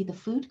going to be the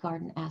food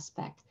garden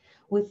aspect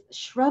with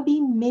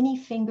shrubby mini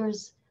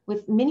fingers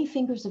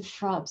of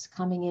shrubs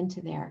coming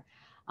into there,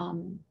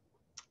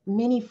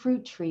 mini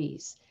fruit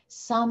trees,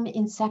 some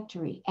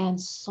insectary,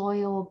 and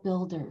soil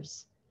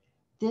builders.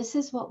 This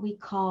is what we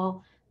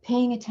call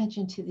paying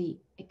attention to the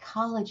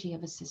ecology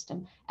of a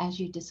system as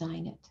you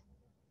design it.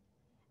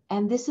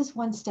 And this is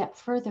one step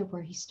further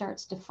where he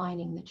starts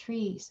defining the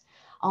trees.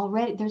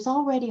 There's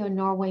already a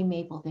Norway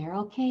maple there.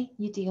 Okay,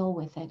 you deal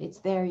with it. It's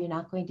there. You're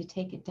not going to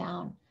take it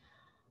down.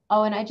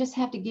 Oh, and I just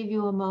have to give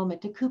you a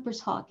moment. The Cooper's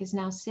hawk is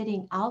now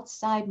sitting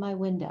outside my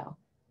window.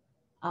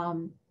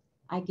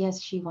 I guess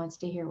she wants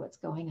to hear what's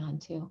going on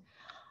too.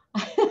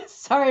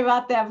 Sorry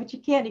about that, but you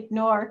can't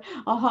ignore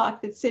a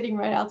hawk that's sitting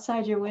right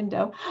outside your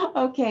window.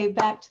 Okay,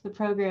 back to the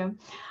program.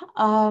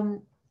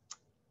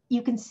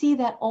 You can see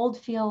that old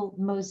field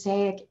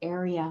mosaic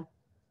area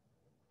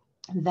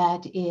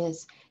that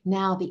is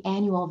now the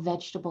annual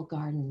vegetable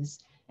gardens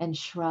and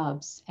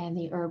shrubs and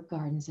the herb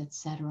gardens,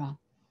 etc.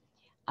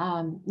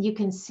 You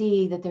can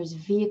see that there's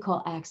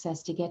vehicle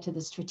access to get to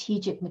the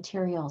strategic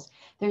materials.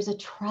 There's a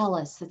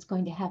trellis that's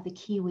going to have the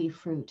kiwi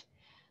fruit.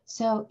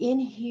 So in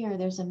here,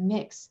 there's a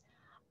mix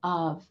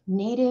of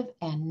native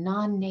and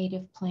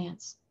non-native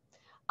plants.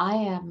 I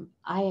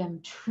am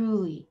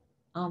truly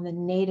on the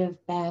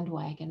native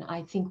bandwagon.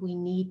 I think we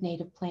need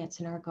native plants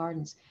in our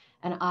gardens.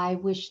 And I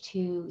wish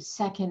to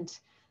second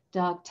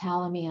Doug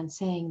Talamy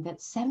saying that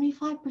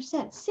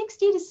 75%,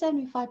 60 to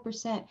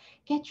 75%,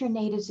 get your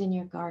natives in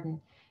your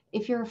garden.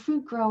 If you're a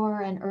fruit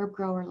grower and herb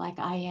grower like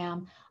I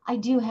am, I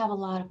do have a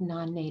lot of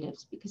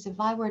non-natives, because if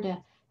I were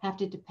to have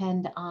to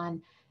depend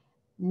on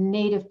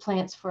native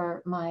plants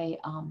for my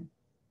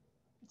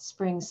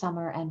spring,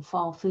 summer, and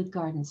fall food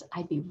gardens,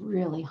 I'd be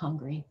really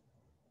hungry.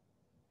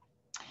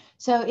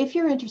 So if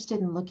you're interested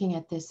in looking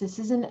at this, this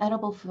is in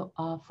Edible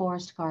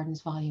Forest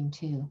Gardens, Volume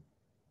 2.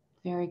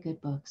 Very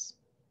good books.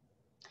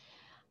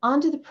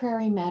 On to the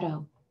prairie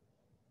meadow.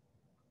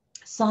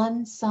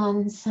 Sun,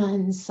 sun,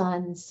 sun,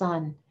 sun,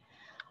 sun.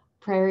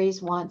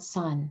 Prairies want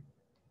sun.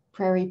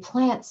 Prairie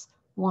plants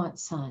want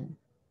sun.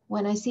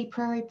 When I see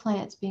prairie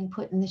plants being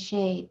put in the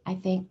shade, I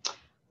think,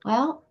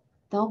 well,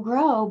 they'll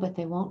grow, but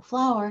they won't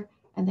flower,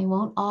 and they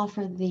won't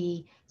offer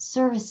the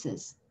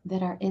services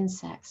that our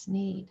insects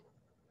need.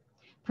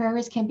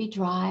 Prairies can be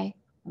dry,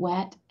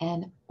 wet,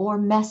 or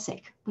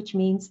mesic, which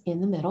means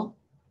in the middle.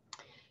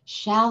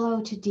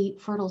 Shallow to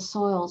deep fertile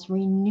soils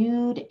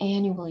renewed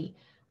annually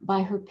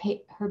by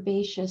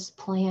herbaceous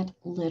plant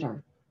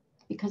litter,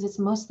 because it's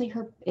mostly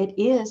it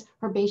is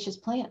herbaceous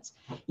plants.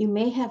 You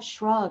may have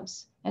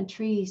shrubs and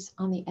trees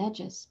on the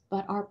edges,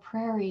 but our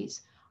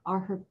prairies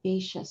are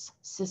herbaceous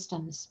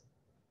systems,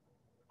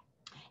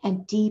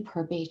 and deep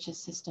herbaceous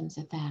systems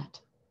at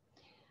that.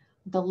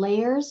 The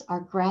layers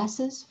are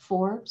grasses,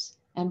 forbs,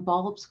 and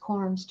bulbs,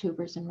 corms,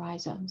 tubers, and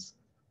rhizomes.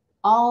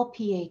 All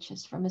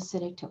pHs from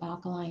acidic to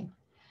alkaline.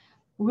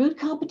 Root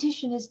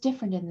competition is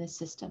different in this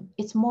system.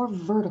 It's more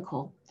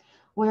vertical,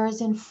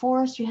 whereas in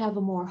forest you have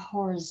a more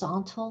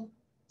horizontal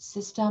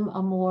system,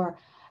 a more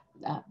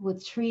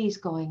with trees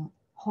going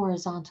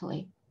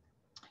horizontally.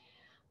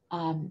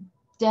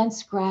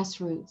 Dense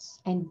grass roots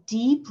and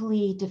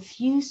deeply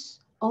diffuse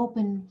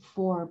open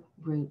forb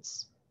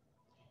roots.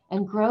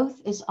 And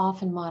growth is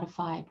often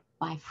modified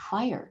by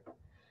fire.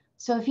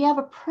 So if you have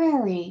a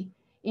prairie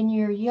in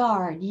your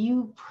yard,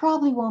 you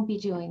probably won't be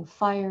doing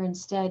fire.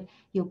 Instead,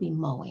 you'll be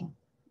mowing.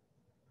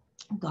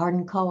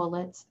 Garden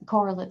correlates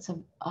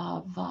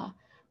of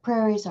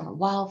prairies are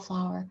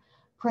wildflower,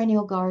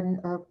 perennial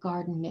garden, herb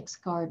garden,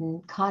 mixed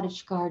garden,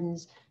 cottage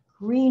gardens,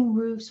 green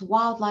roofs,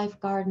 wildlife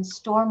gardens,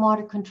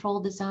 stormwater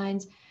control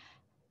designs,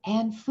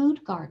 and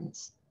food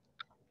gardens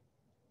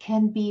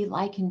can be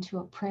likened to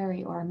a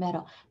prairie or a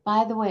meadow.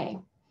 By the way,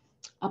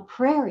 a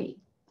prairie,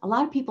 a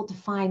lot of people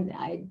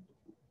define,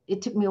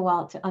 it took me a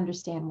while to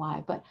understand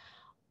why, but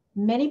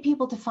many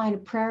people define a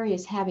prairie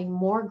as having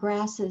more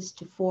grasses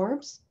to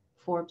forbs,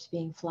 forbs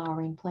being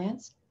flowering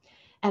plants,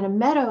 and a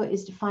meadow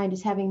is defined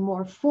as having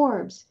more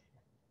forbs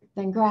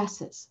than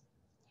grasses.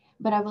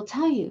 But I will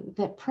tell you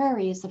that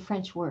prairie is the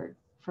French word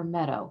for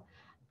meadow.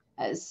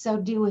 So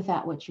do with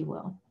that what you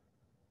will.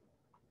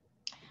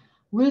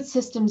 Root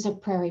systems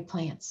of prairie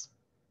plants.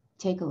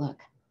 Take a look.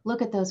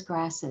 Look at those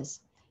grasses.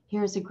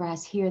 Here's a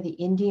grass here, the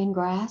Indian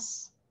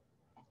grass.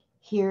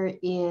 Here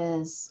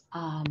is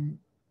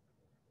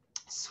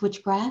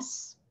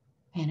switchgrass,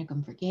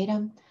 Panicum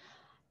virgatum.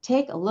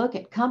 Take a look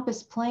at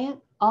compass plant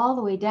all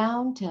the way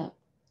down to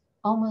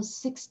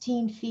almost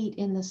 16 feet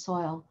in the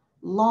soil.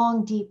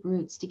 Long, deep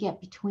roots to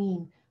get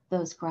between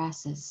those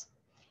grasses.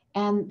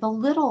 And the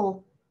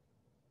little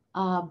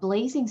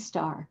blazing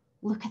star,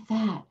 look at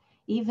that,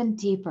 even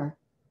deeper.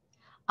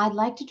 I'd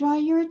like to draw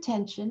your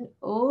attention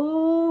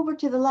over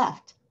to the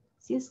left.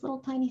 See this little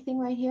tiny thing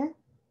right here?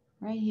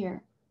 Right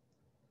here.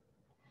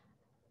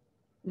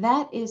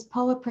 That is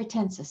Poa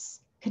pratensis,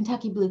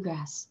 Kentucky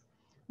bluegrass,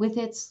 with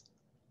its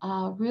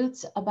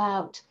roots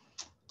about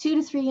 2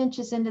 to 3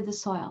 inches into the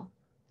soil.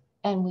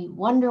 And we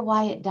wonder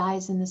why it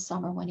dies in the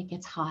summer when it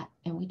gets hot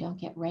and we don't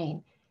get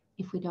rain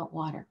if we don't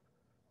water.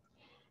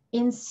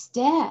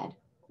 Instead,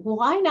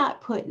 why not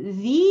put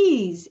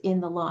these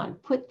in the lawn?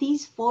 Put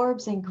these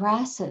forbs and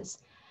grasses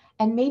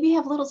and maybe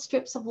have little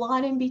strips of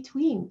lawn in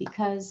between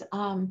because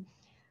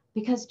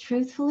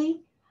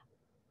truthfully,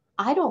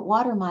 I don't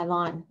water my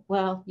lawn.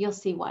 Well, you'll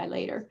see why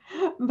later,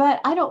 but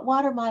I don't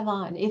water my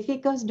lawn. If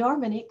it goes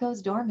dormant, it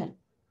goes dormant.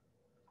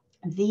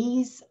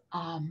 These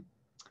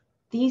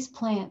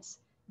plants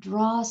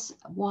draw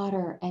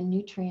water and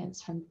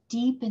nutrients from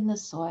deep in the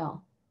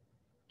soil.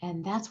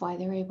 And that's why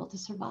they're able to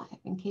survive,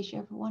 in case you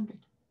ever wondered.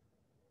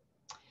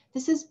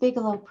 This is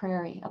Bigelow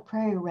Prairie, a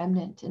prairie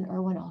remnant in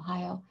Irwin,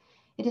 Ohio.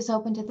 It is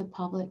open to the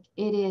public.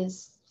 It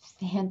is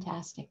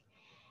fantastic.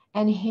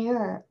 And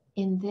here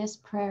in this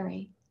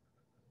prairie,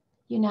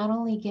 you not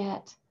only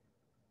get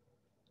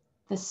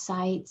the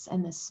sights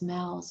and the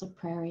smells of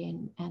prairie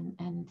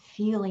and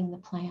feeling the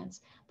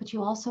plants, but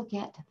you also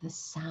get the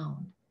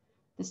sound.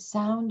 The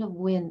sound of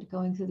wind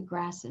going through the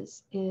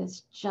grasses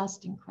is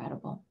just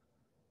incredible.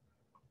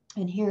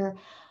 And here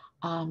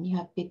you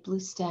have big blue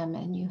stem,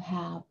 and you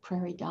have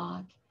prairie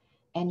dog,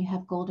 and you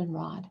have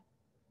goldenrod.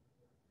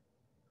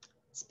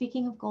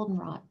 Speaking of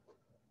goldenrod,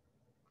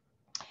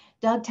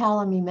 Doug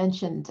Tallamy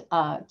mentioned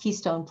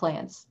keystone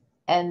plants.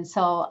 And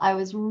so I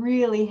was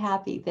really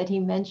happy that he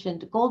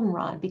mentioned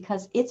goldenrod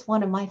because it's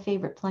one of my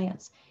favorite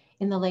plants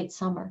in the late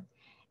summer.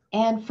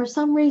 And for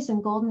some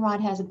reason, goldenrod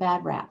has a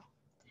bad rap.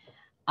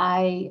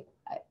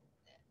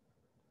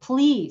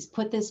 Please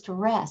put this to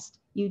rest.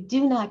 You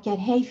do not get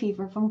hay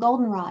fever from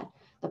goldenrod.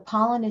 The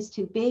pollen is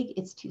too big,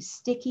 it's too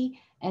sticky,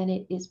 and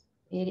it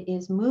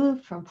is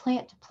moved from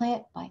plant to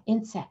plant by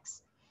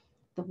insects.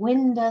 The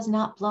wind does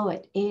not blow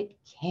it. It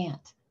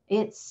can't.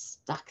 It's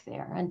stuck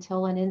there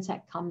until an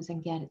insect comes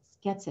and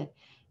gets it.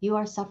 You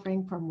are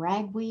suffering from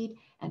ragweed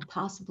and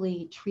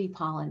possibly tree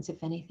pollens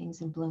if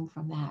anything's in bloom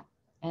from that,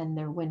 and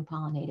they're wind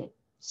pollinated.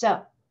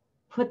 So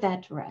put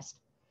that to rest.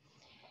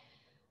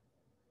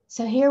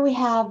 So here we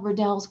have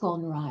Riddell's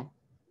goldenrod.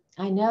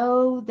 I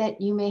know that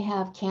you may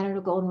have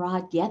Canada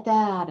goldenrod. Get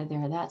that out of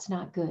there. That's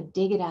not good.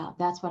 Dig it out.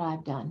 That's what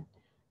I've done.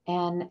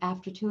 And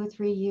after 2 or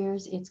 3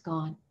 years, it's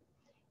gone.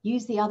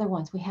 Use the other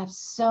ones. We have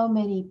so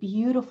many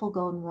beautiful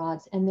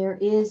goldenrods, and there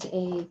is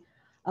a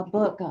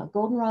book,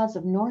 Goldenrods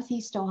of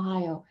Northeast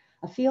Ohio,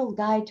 a field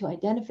guide to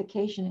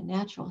identification and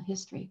natural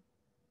history,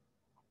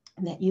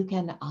 that you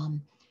can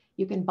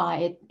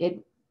buy.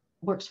 It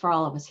works for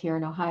all of us here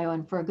in Ohio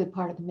and for a good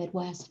part of the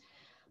Midwest.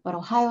 But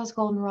Ohio's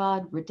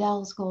goldenrod,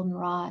 Riddell's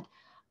goldenrod,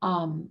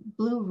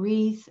 blue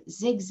wreath,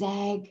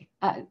 zigzag,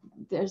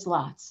 there's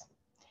lots.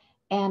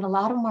 And a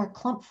lot of them are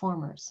clump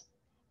formers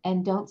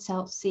and don't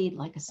self-seed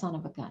like a son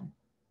of a gun.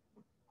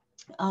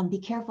 Be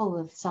careful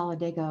with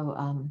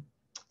Solidago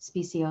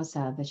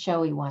speciosa, the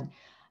showy one.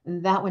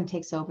 That one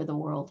takes over the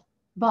world.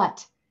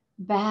 But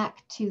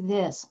back to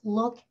this,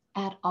 look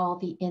at all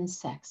the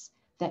insects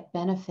that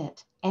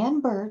benefit,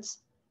 and birds,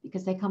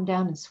 because they come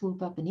down and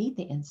swoop up and eat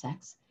the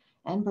insects,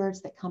 and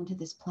birds that come to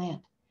this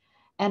plant.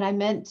 And I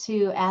meant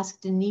to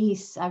ask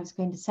Denise, I was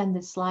going to send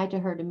this slide to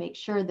her to make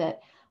sure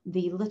that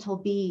the little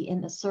bee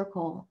in the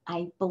circle,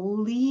 I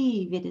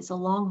believe it is a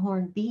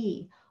longhorn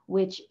bee,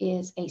 which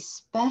is a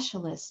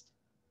specialist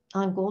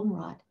on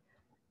goldenrod.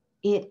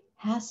 It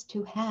has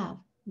to have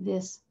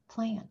this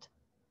plant.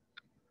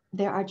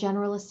 There are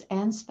generalists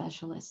and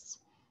specialists.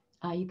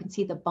 You can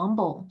see the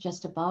bumble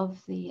just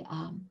above the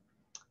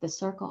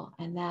circle,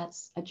 and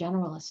that's a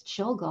generalist.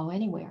 She'll go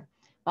anywhere.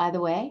 By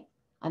the way,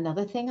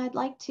 another thing I'd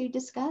like to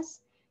discuss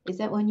is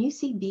that when you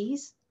see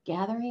bees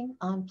gathering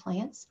on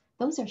plants,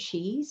 those are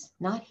she's,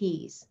 not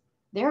he's.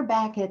 They're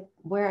back at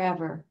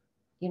wherever,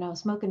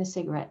 smoking a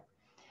cigarette.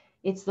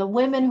 It's the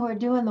women who are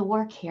doing the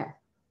work here.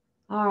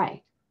 All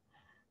right,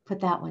 put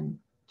that one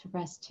to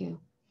rest too.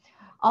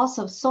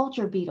 Also,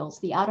 soldier beetles,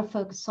 the out of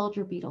focus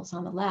soldier beetles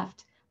on the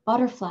left,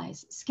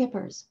 butterflies,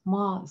 skippers,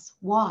 moths,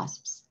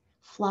 wasps,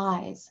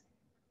 flies.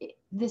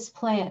 This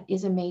plant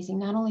is amazing.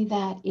 Not only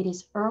that, it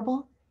is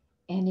herbal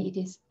and it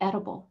is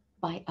edible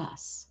by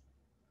us.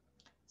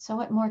 So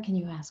what more can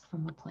you ask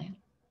from a plant?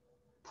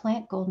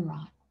 Plant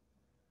goldenrod.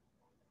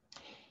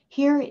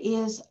 Here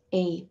is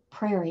a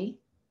prairie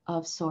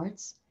of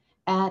sorts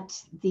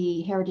at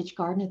the Heritage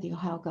Garden at the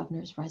Ohio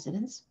Governor's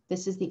residence.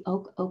 This is the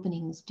Oak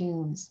Openings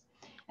Dunes.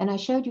 And I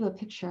showed you a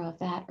picture of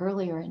that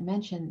earlier and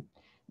mentioned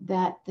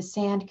that the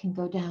sand can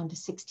go down to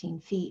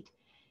 16 feet.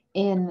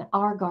 In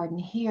our garden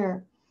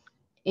here,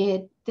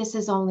 this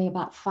is only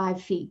about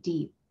 5 feet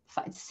deep,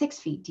 6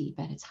 feet deep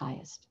at its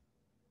highest.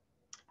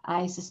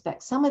 I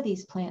suspect some of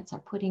these plants are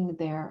putting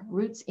their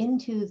roots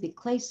into the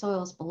clay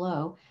soils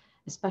below,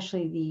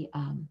 especially the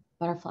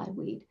butterfly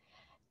weed,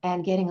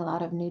 and getting a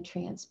lot of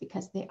nutrients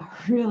because they are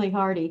really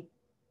hardy.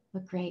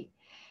 Look great.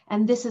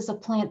 And this is a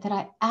plant that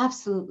I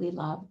absolutely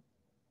love.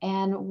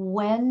 And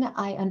when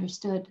I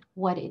understood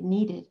what it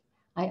needed,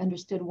 I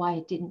understood why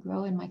it didn't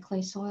grow in my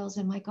clay soils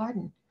in my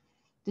garden.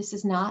 This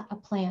is not a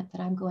plant that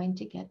I'm going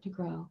to get to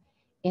grow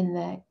in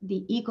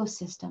the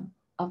ecosystem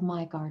of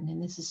my garden.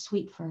 And this is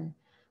sweet fern,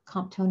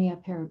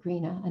 Comptonia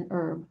peregrina, an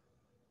herb.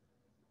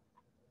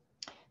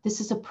 This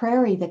is a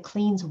prairie that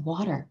cleans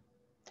water.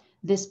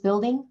 This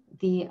building,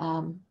 the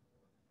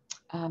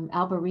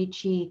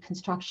Alberici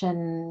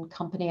Construction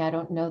Company, I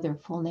don't know their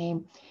full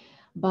name,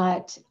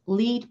 but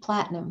LEED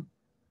Platinum,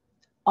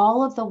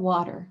 all of the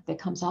water that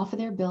comes off of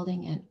their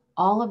building and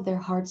all of their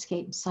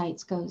hardscape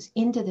sites goes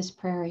into this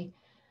prairie.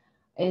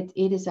 It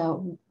is a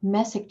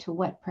mesic to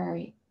wet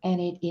prairie, and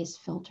it is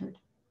filtered.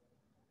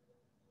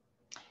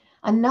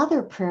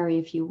 Another prairie,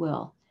 if you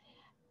will,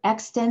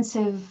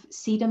 extensive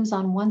sedums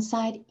on one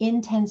side,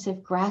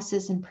 intensive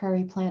grasses and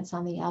prairie plants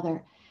on the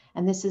other.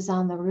 And this is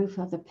on the roof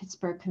of the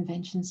Pittsburgh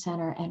Convention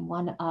Center and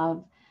one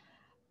of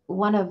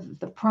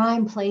the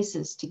prime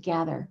places to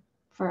gather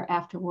for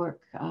after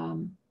work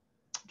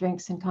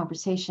drinks and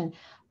conversation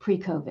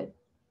pre-COVID.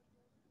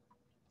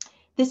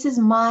 This is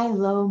my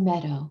low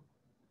meadow.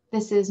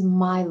 This is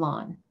my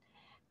lawn.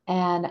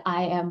 And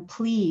I am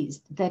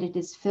pleased that it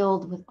is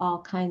filled with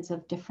all kinds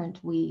of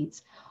different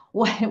weeds.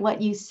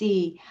 What you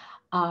see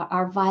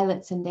are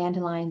violets and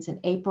dandelions in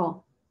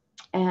April.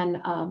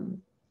 And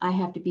I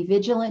have to be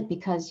vigilant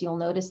because you'll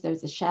notice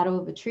there's a shadow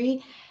of a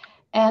tree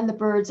and the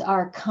birds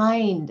are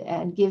kind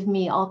and give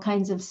me all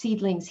kinds of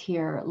seedlings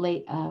here.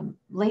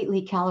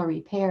 Lately calorie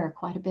pear,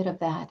 quite a bit of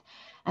that,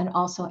 and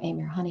also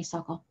Amur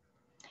honeysuckle.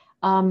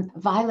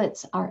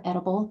 Violets are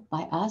edible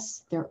by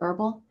us. They're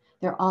herbal.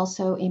 They're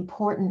also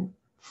important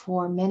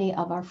for many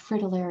of our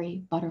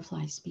fritillary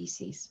butterfly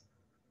species.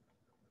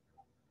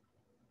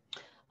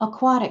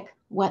 Aquatic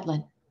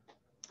wetland,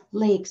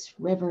 lakes,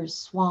 rivers,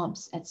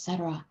 swamps,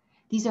 etc.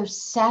 These are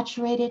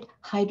saturated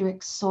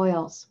hydric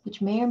soils,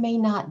 which may or may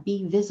not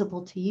be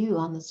visible to you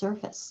on the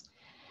surface.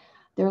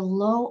 They're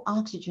low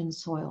oxygen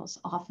soils,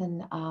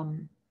 often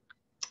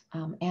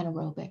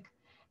anaerobic,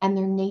 and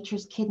they're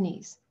nature's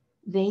kidneys.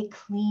 They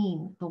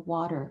clean the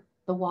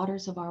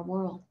waters of our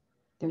world.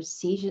 There's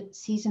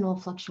seasonal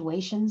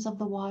fluctuations of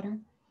the water.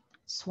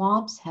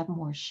 Swamps have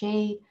more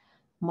shade,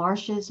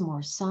 marshes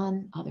more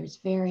sun, others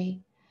vary.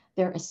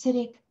 They're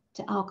acidic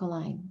to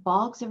alkaline.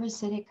 Bogs are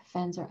acidic,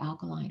 fens are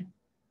alkaline.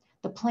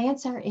 The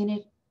plants that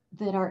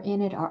are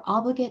in it are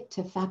obligate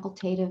to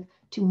facultative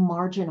to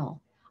marginal.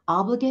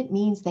 Obligate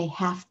means they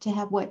have to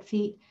have wet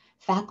feet.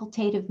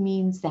 Facultative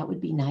means that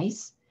would be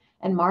nice.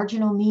 And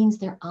marginal means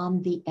they're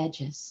on the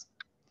edges.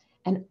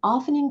 And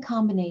often in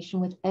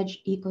combination with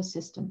edge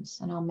ecosystems,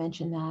 and I'll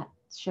mention that,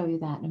 show you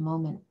that in a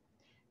moment.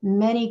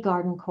 Many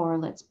garden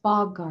correlates,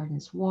 bog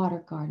gardens,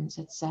 water gardens,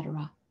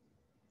 etc.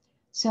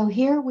 So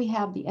here we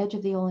have the edge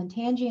of the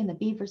Olentangy, and the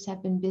beavers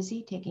have been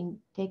busy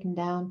taking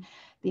down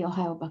the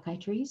Ohio buckeye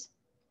trees.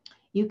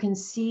 You can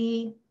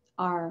see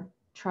our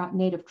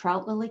native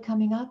trout lily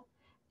coming up,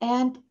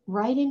 and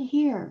right in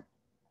here,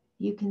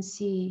 you can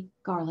see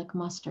garlic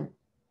mustard.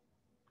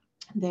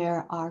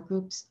 There are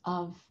groups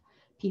of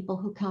people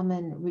who come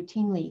and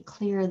routinely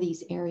clear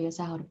these areas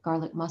out of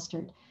garlic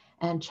mustard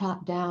and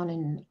chop down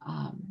and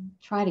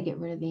try to get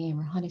rid of the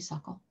Amur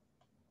honeysuckle.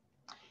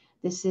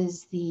 This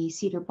is the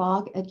cedar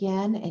bog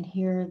again, and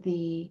here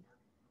the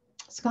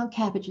skunk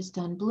cabbage is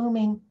done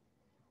blooming,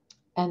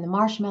 and the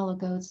marsh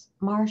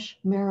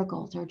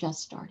marigolds are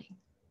just starting.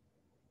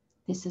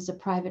 This is a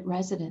private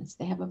residence.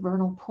 They have a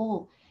vernal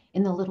pool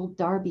in the Little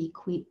Darby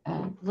Creek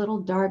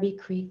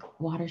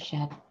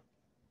watershed.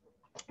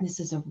 This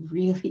is a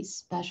really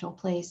special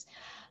place.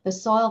 The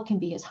soil can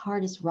be as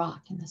hard as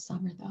rock in the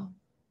summer, though.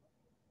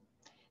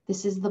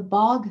 This is the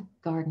bog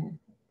garden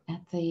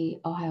at the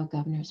Ohio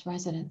Governor's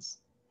residence.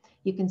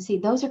 You can see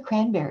those are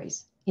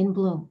cranberries in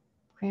bloom,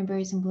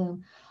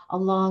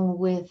 along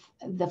with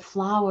the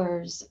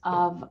flowers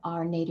of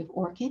our native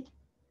orchid,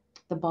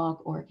 the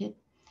bog orchid,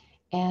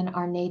 and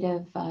our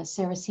native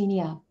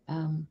Sarracenia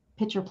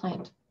pitcher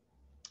plant,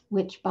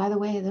 which, by the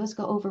way, those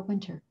go over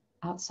winter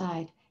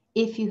outside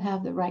if you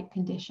have the right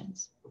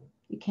conditions.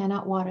 You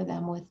cannot water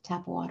them with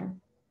tap water.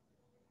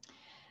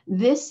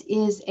 This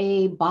is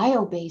a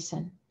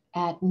biobasin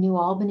at New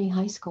Albany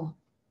High School.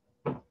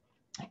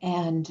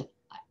 And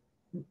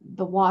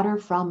the water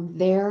from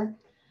their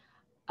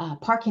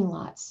parking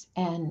lots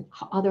and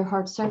other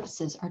hard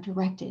surfaces are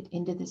directed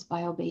into this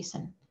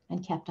biobasin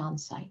and kept on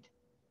site.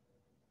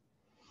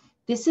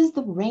 This is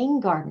the rain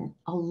garden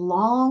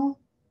along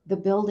the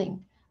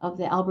building of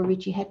the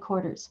Alberici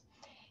headquarters,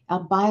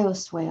 a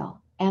bioswale.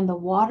 And the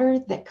water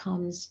that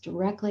comes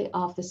directly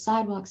off the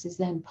sidewalks is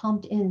then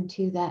pumped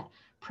into that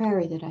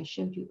prairie that I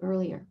showed you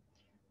earlier.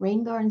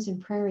 Rain gardens and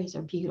prairies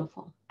are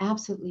beautiful,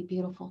 absolutely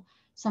beautiful.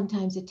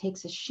 Sometimes it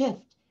takes a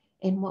shift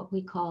in what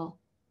we call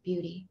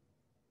beauty.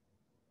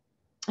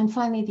 And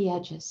finally, the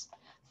edges,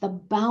 the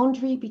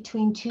boundary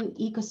between two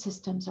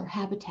ecosystems or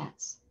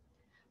habitats.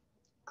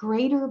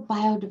 Greater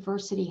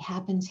biodiversity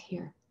happens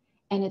here,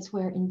 and it's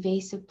where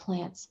invasive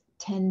plants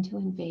tend to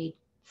invade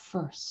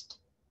first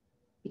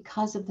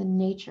because of the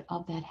nature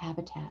of that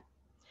habitat.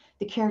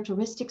 The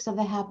characteristics of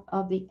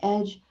the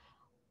edge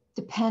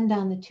depend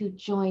on the two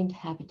joined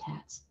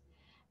habitats,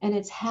 and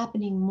it's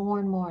happening more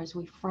and more as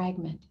we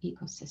fragment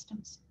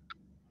ecosystems.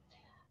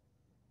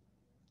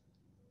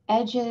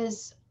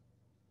 Edges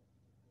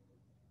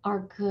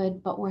are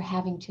good, but we're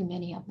having too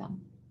many of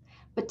them.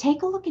 But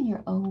take a look in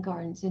your own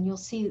gardens and you'll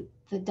see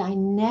the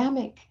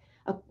dynamic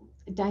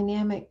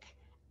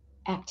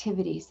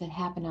activities that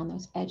happen on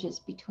those edges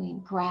between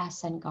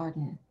grass and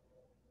garden,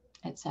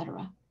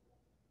 etc.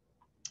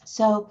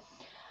 So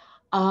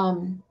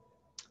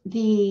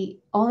the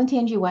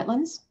Olentangy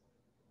wetlands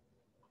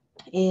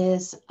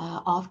is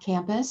off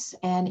campus,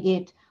 and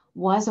it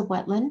was a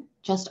wetland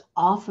just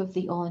off of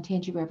the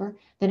Olentangy River.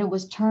 Then it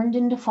was turned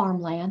into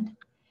farmland,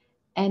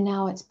 and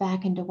now it's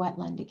back into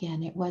wetland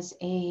again. It was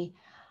a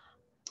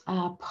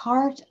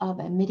part of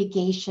a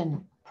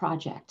mitigation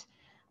project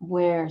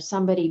where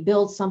somebody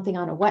builds something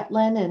on a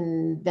wetland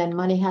and then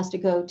money has to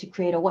go to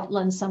create a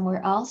wetland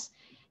somewhere else.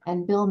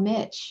 And Bill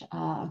Mitch,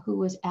 who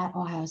was at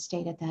Ohio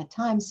State at that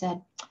time,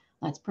 said,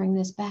 let's bring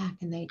this back,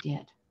 and they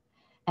did.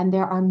 And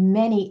there are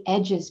many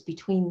edges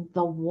between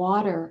the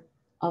water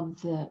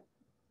of the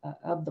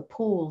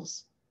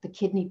pools, the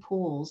kidney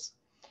pools,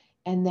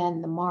 and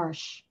then the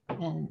marsh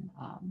and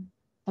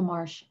the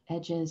marsh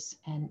edges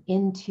and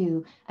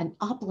into an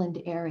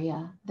upland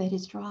area that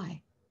is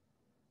dry.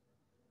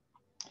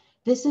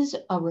 This is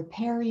a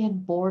riparian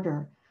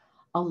border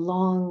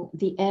along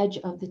the edge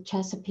of the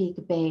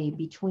Chesapeake Bay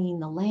between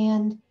the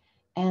land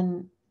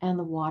and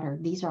the water.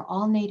 These are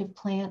all native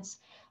plants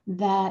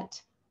that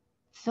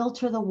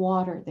filter the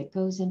water that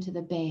goes into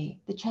the bay.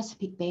 The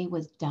Chesapeake Bay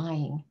was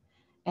dying,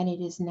 and it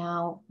is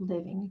now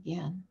living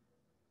again.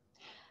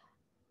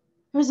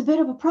 There's a bit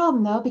of a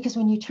problem though, because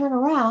when you turn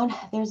around,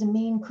 there's a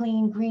mean,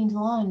 clean green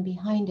lawn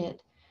behind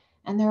it.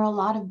 And there are a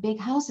lot of big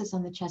houses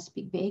on the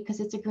Chesapeake Bay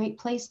because it's a great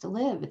place to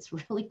live. It's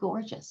really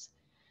gorgeous.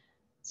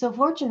 So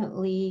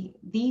fortunately,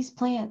 these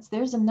plants,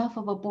 there's enough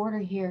of a border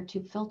here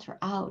to filter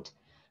out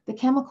the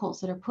chemicals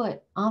that are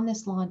put on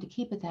this lawn to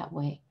keep it that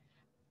way.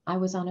 I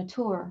was on a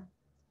tour,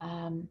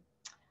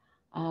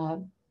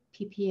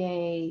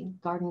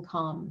 PPA Garden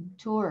Calm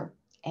tour,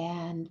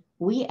 and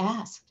we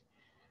asked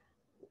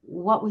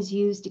what was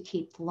used to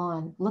keep the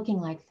lawn looking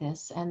like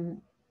this.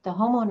 And the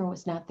homeowner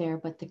was not there,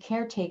 but the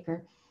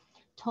caretaker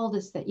told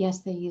us that yes,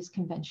 they use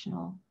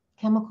conventional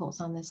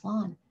chemicals on this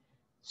lawn.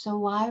 So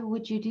why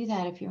would you do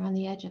that if you're on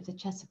the edge of the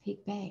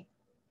Chesapeake Bay?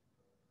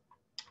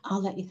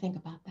 I'll let you think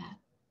about that.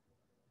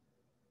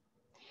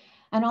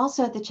 And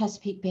also at the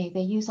Chesapeake Bay, they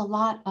use a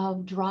lot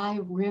of dry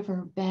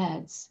river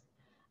beds,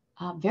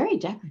 very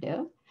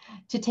decorative,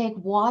 to take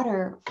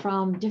water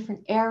from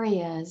different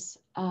areas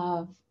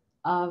of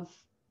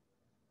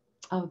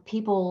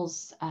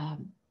people's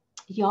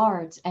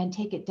yards and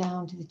take it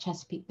down to the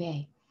Chesapeake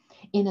Bay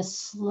in a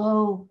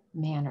slow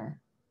manner,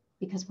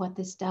 because what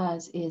this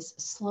does is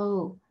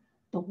slow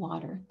the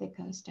water that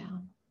goes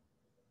down.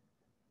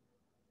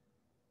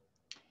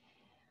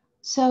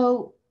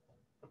 So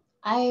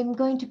I'm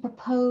going to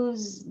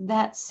propose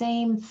that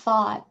same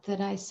thought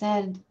that I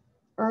said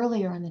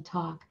earlier in the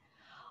talk.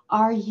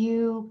 Are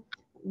you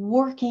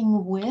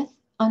working with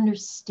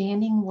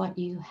understanding what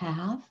you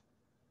have,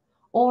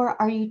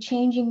 or are you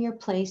changing your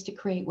place to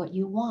create what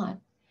you want?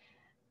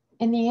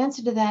 And the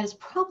answer to that is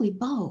probably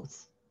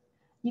both.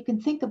 You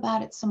can think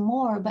about it some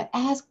more, but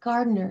as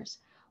gardeners,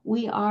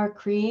 we are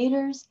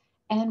creators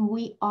and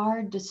we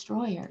are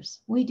destroyers.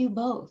 We do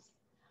both.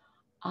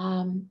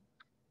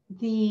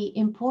 The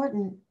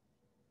important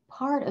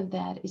part of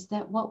that is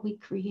that what we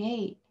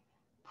create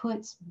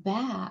puts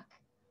back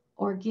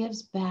or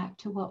gives back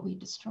to what we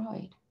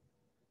destroyed.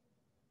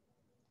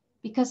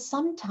 Because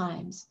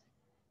sometimes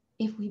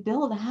if we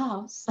build a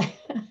house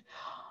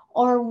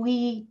or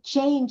we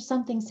change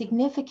something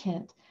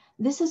significant,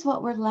 this is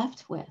what we're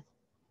left with.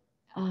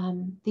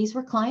 These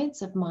were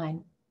clients of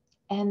mine,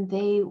 and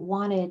they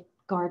wanted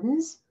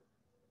gardens.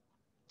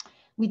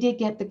 We did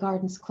get the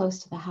gardens close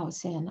to the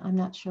house in. I'm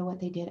not sure what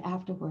they did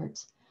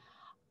afterwards.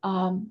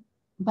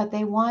 But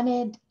they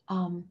wanted,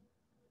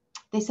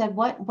 they said,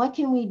 what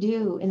can we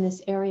do in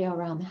this area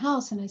around the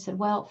house? And I said,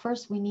 well,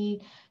 first we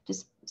need to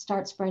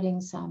start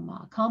spreading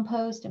some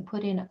compost and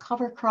put in a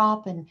cover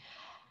crop. And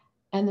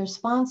the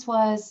response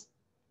was,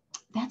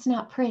 that's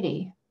not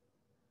pretty.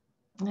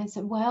 And I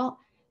said, well,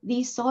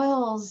 these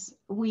soils,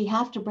 we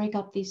have to break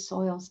up these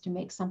soils to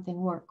make something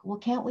work. Well,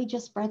 can't we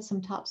just spread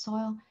some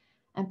topsoil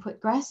and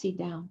put grass seed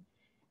down?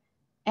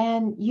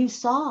 And you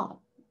saw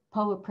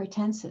Poa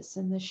pratensis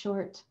in the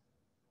short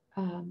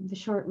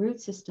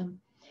root system.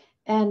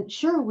 And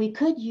sure, we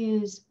could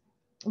use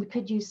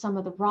some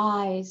of the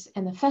rye's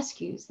and the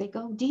fescues. They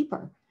go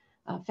deeper,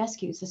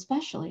 fescues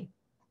especially.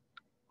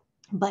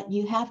 But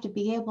they have to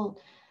be able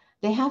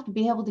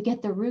to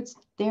get the roots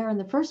there in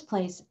the first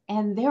place.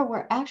 And there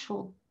were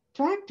actual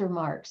tractor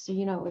marks,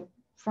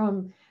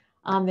 from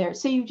there.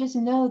 So you just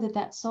know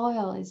that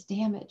soil is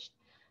damaged.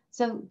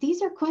 So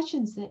these are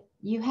questions that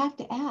you have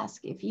to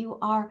ask if you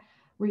are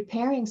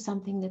repairing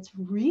something that's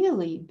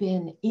really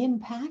been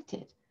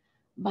impacted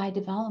by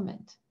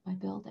development, by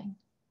building.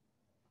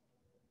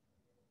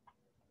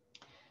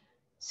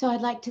 So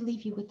I'd like to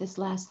leave you with this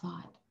last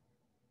thought.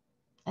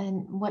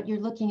 And what you're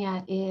looking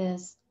at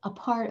is a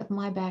part of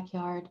my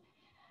backyard,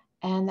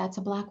 and that's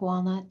a black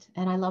walnut.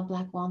 And I love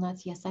black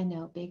walnuts. Yes, I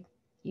know, big,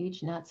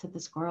 huge nuts that the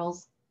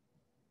squirrels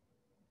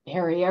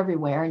bury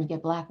everywhere, and you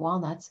get black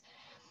walnuts.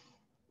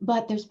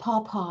 But there's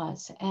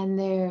pawpaws, and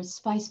there's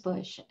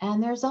spicebush,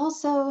 and there's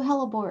also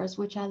hellebores,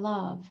 which I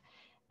love,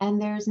 and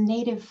there's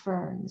native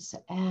ferns,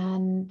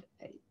 and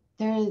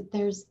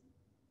there's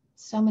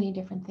so many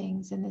different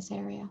things in this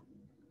area.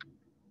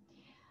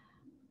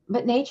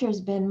 But nature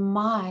has been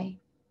my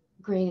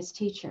greatest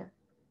teacher.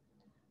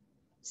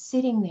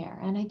 Sitting there,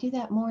 and I do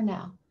that more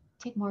now,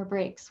 take more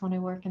breaks when I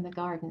work in the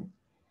garden.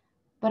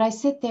 But I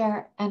sit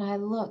there and I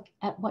look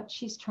at what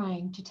she's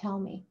trying to tell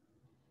me.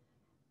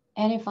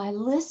 And if I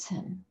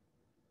listen,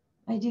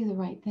 I do the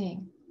right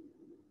thing.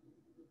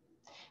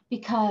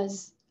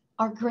 Because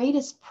our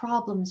greatest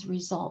problems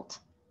result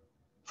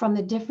from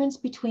the difference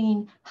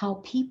between how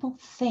people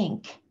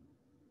think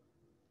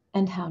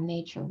and how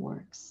nature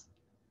works.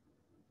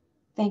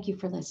 Thank you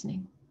for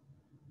listening.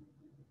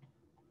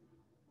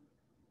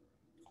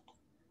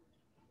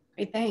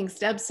 Great, thanks,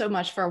 Deb, so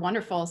much for a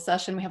wonderful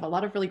session. We have a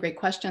lot of really great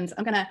questions.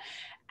 I'm going to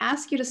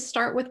ask you to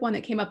start with one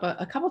that came up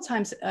a couple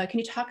times. Can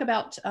you talk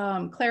about,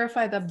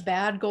 clarify the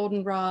bad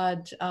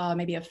goldenrod,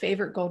 maybe a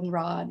favorite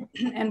goldenrod,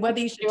 and whether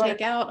you should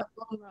take out a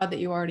goldenrod that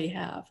you already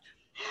have?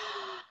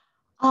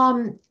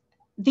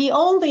 The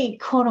only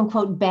quote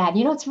unquote bad,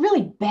 it's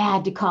really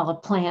bad to call a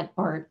plant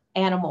or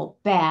animal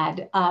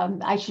bad.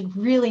 I should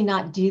really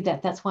not do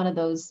that. That's one of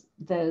those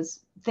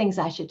things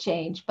I should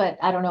change, but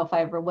I don't know if I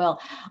ever will.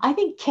 I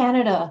think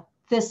Canada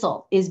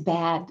thistle is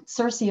bad.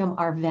 Cirsium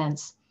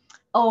arvens.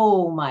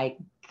 Oh my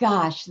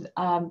gosh,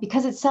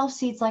 because it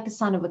self-seeds like a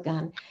son of a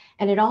gun,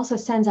 and it also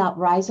sends out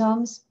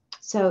rhizomes.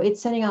 So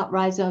it's sending out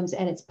rhizomes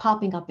and it's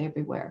popping up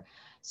everywhere.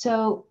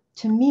 So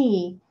to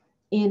me,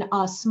 in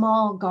a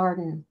small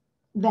garden,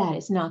 that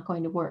is not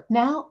going to work.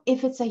 Now,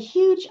 if it's a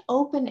huge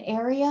open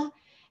area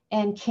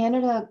and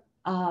Canada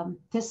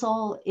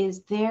thistle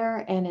is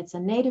there and it's a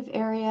native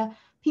area,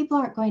 people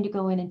aren't going to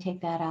go in and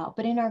take that out.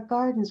 But in our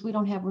gardens, we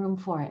don't have room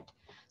for it.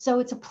 So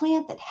it's a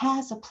plant that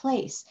has a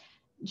place,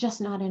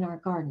 just not in our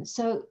garden.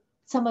 So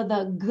some of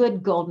the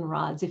good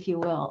goldenrods, if you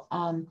will.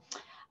 I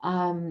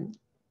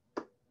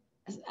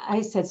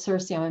said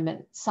Cirsium, I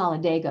meant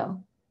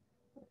Solidago.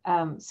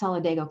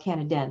 Solidago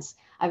canadense.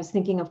 I was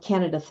thinking of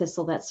Canada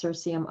thistle, that's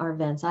Cirsium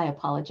arvens. I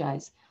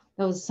apologize.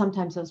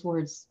 Sometimes those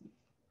words,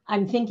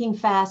 I'm thinking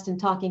fast and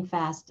talking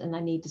fast, and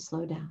I need to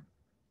slow down.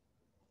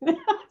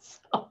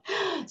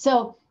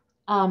 so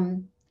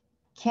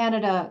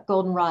Canada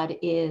goldenrod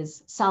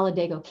is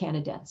Solidago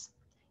canadense.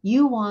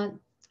 You want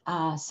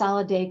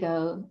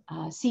Solidago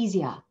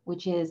caesia,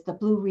 which is the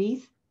blue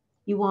wreath.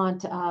 You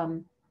want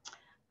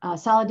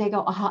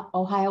Solidago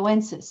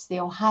ohioensis, the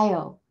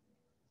Ohio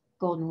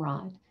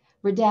goldenrod.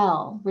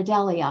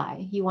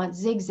 Riddellii, you want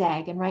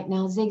zigzag, and right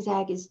now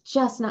zigzag is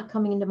just not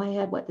coming into my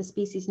head what the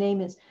species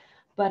name is,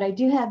 but I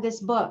do have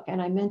this book,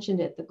 and I mentioned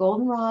it, The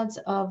Goldenrods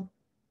of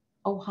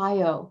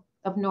Ohio,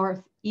 of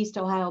Northeast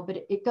Ohio,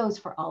 but it goes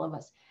for all of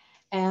us.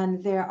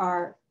 And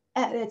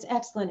it's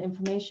excellent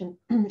information.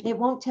 It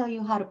won't tell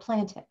you how to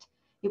plant it.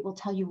 It will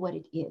tell you what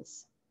it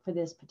is for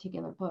this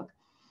particular book.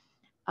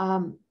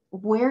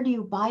 Where do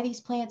you buy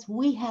these plants?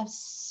 We have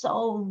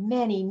so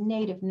many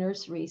native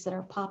nurseries that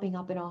are popping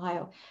up in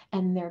Ohio,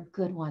 and they're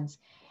good ones.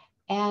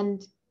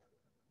 And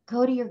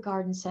go to your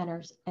garden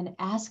centers and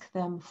ask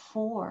them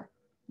for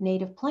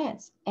native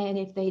plants. And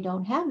if they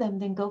don't have them,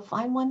 then go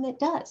find one that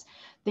does.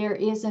 There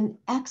is an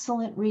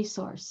excellent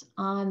resource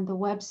on the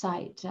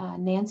website,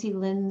 Nancy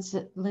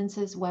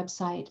Linz's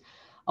website,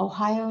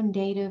 Ohio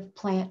Native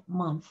Plant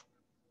Month.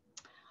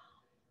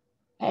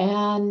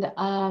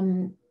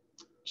 And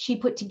she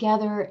put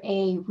together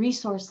a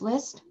resource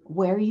list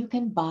where you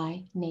can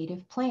buy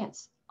native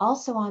plants.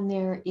 Also on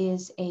there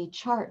is a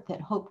chart that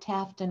Hope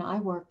Taft and I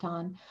worked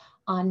on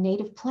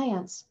native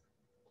plants.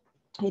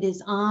 It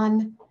is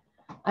on,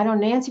 I don't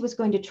know, Nancy was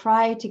going to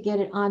try to get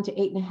it onto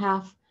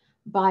 8.5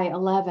 by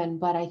 11,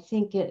 but I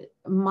think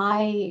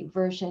my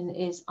version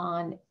is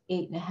on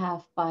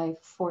 8.5 by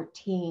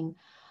 14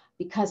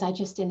 because I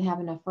just didn't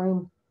have enough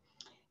room.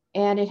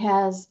 And it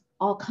has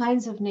all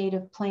kinds of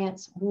native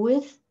plants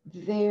with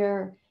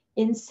their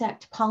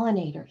insect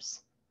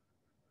pollinators.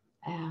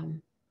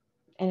 And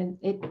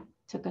it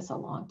took us a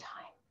long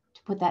time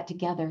to put that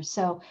together.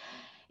 So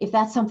if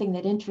that's something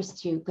that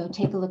interests you, go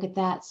take a look at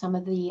that. Some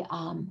of the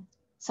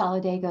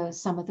solidagos,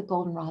 some of the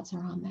goldenrods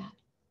are on that.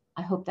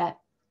 I hope that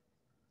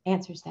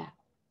answers that.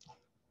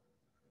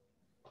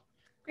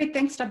 Great,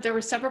 thanks, Deb. There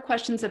were several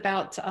questions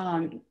about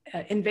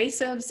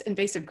invasives,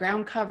 invasive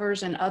ground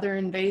covers, and other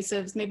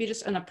invasives. Maybe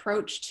just an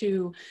approach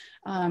to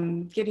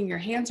getting your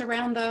hands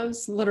around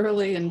those,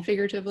 literally and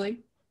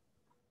figuratively.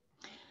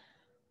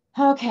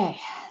 Okay,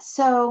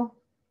 so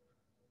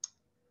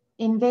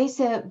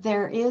invasive,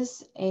 there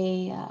is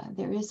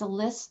a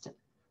list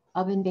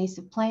of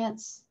invasive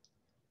plants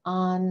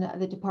on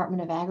the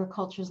Department of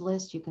Agriculture's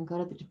list. You can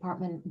go to the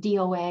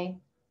DOA,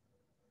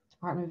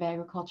 Department of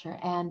Agriculture,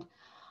 and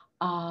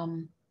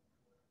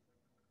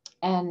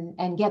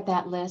get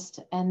that list.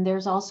 And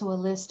there's also a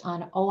list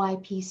on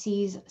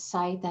OIPC's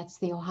site. That's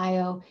the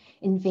Ohio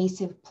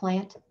Invasive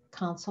Plant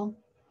Council.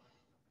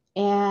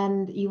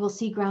 And you will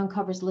see ground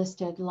covers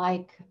listed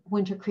like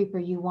winter creeper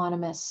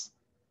euonymus.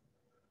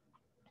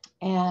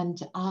 And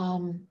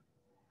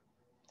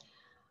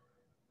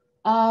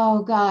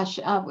oh gosh,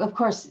 of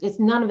course,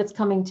 none of it's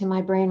coming to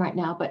my brain right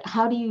now, but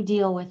how do you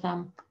deal with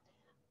them?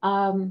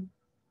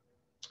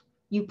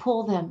 You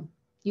pull them.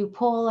 You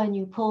pull and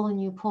you pull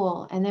and you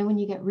pull. And then when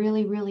you get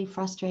really, really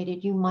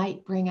frustrated, you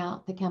might bring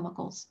out the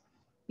chemicals,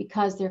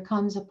 because there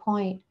comes a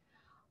point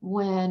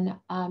when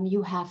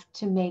you have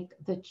to make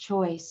the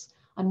choice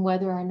on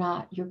whether or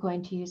not you're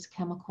going to use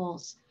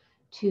chemicals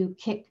to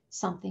kick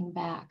something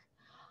back.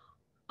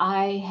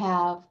 I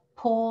have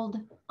pulled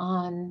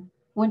on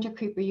winter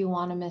creeper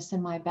euonymus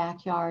in my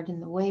backyard in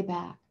the way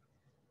back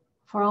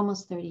for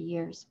almost 30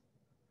 years.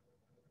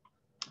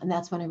 And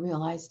that's when I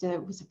realized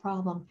it was a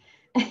problem.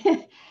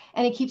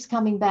 And it keeps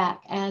coming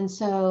back. And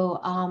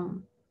so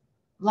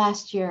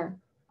last year,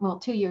 well,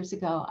 2 years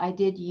ago, I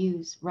did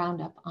use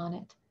Roundup on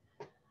it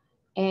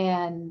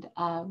and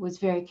was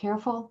very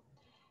careful,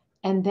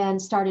 and then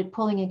started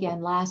pulling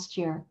again last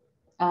year,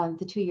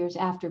 the 2 years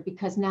after,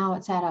 because now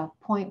it's at a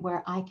point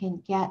where I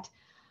can get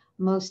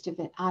most of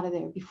it out of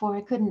there. Before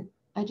I couldn't,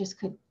 I just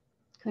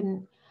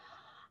couldn't.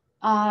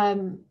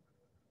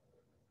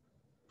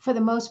 For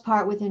the most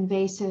part with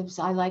invasives,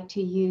 I like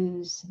to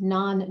use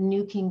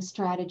non-nuking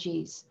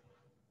strategies,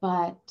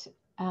 but,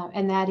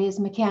 and that is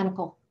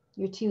mechanical,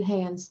 your two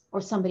hands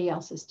or somebody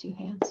else's two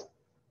hands.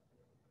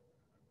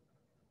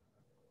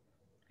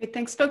 Great,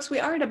 thanks folks. We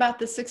are at about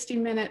the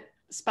 60-minute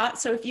spot.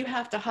 So if you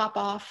have to hop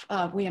off,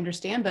 we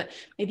understand, but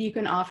maybe you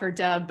can offer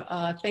Deb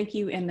thank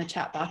you in the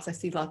chat box. I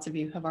see lots of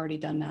you have already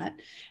done that.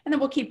 And then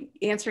we'll keep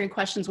answering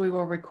questions. We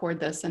will record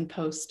this and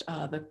post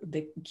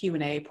the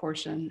Q&A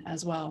portion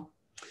as well.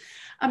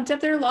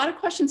 Deb, there are a lot of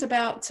questions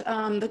about,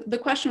 the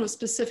question was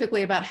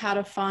specifically about how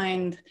to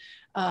find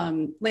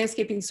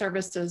landscaping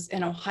services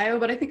in Ohio,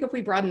 but I think if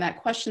we broaden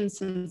that question,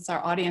 since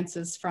our audience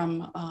is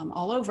from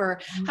all over,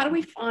 how do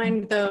we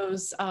find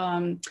those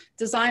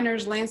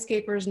designers,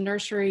 landscapers,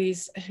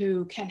 nurseries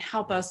who can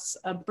help us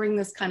bring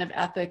this kind of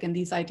ethic and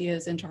these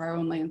ideas into our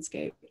own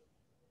landscape?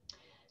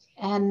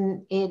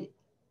 And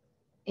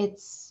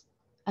it's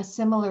a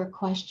similar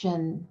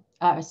question,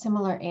 a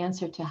similar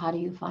answer to how do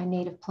you find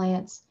native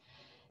plants?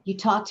 You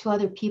talk to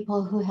other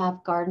people who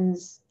have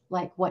gardens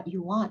like what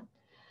you want.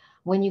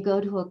 When you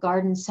go to a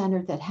garden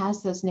center that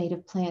has those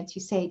native plants,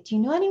 you say, do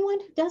you know anyone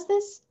who does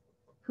this?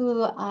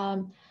 Who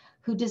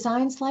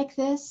designs like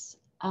this?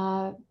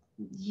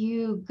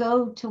 You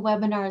go to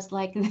webinars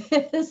like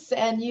this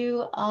and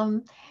you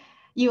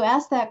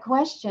ask that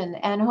question,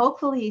 and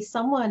hopefully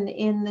someone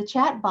in the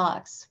chat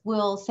box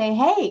will say,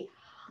 hey,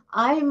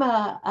 I'm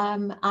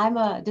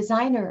a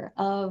designer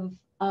of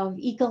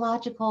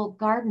ecological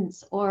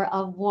gardens, or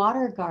of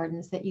water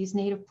gardens that use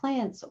native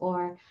plants,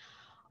 or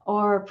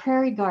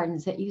prairie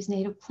gardens that use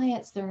native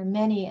plants. There are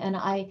many, and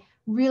I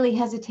really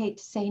hesitate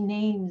to say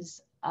names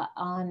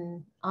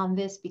on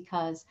this,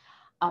 because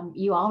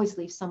you always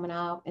leave someone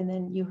out and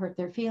then you hurt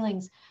their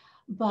feelings.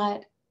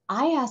 But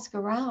I ask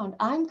around.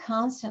 I'm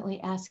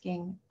constantly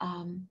asking,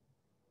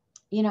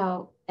 you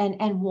know,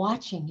 and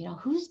watching, you know,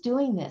 who's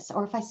doing this?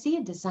 Or if I see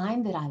a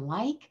design that I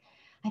like,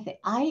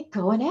 I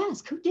go and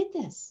ask, who did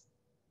this?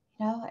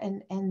 You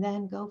know, and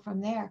then go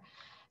from there.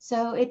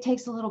 So it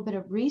takes a little bit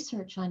of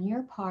research on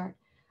your part,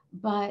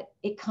 but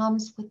it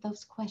comes with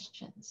those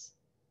questions,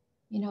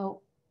 you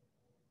know,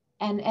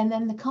 and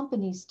then the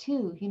companies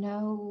too, you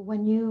know,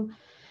 when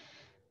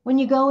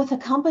you go with a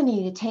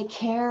company to take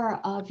care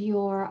of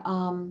your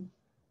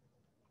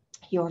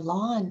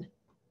lawn,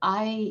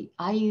 I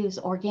use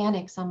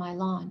organics on my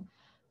lawn,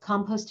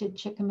 composted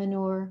chicken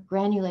manure,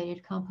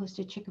 granulated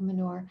composted chicken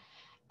manure,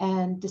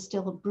 and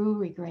distilled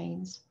brewery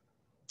grains.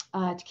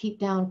 To keep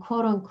down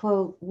quote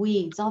unquote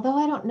weeds, although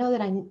I don't know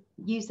that I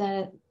use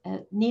that,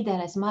 need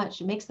that as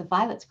much. It makes the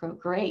violets grow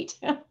great.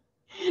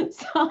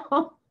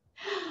 So,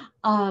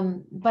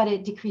 but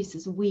it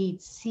decreases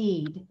weed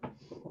seed.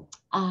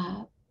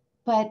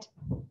 But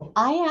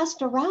I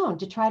asked around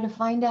to try to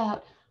find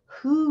out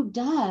who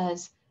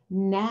does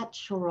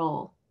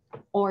natural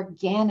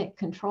organic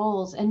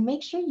controls, and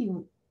make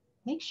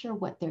sure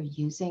what they're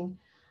using,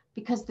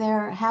 because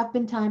there have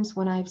been times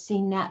when I've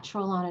seen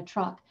natural on a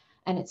truck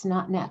and it's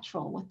not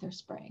natural what they're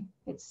spraying.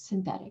 It's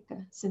synthetic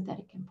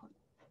input.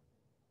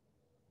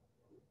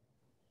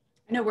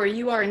 I know where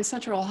you are in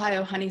Central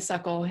Ohio,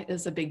 honeysuckle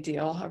is a big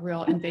deal, a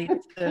real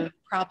invasive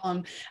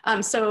problem.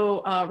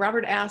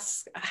 Robert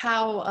asks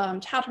how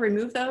to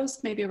remove those,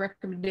 maybe a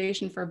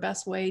recommendation for a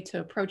best way to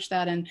approach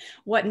that, and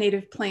what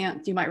native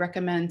plant you might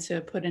recommend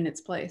to put in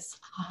its place.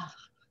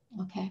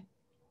 Okay.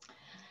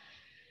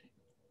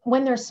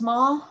 When they're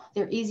small,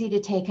 they're easy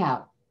to take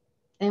out.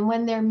 And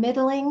when they're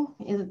middling,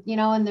 you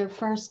know, in their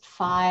first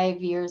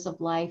 5 years of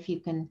life, you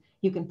can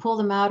pull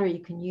them out, or you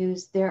can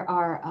use,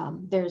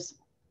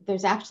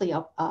 there's actually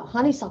a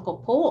honeysuckle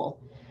pole.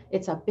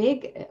 It's a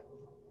big,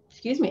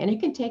 and you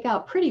can take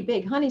out pretty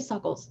big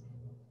honeysuckles,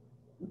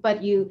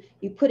 but you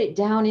put it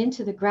down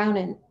into the ground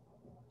and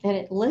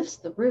it lifts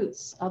the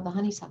roots of the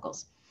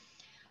honeysuckles.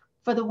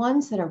 For the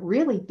ones that are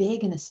really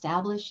big and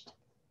established,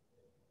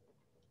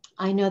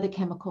 I know the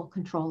chemical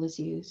control is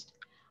used.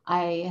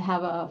 I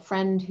have a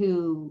friend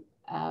who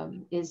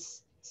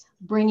is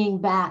bringing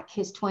back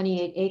his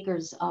 28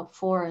 acres of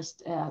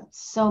forest,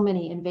 so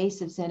many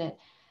invasives in it.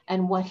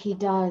 And what he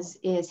does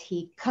is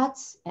he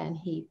cuts and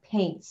he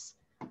paints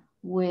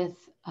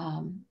with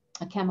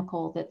a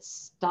chemical that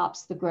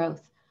stops the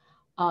growth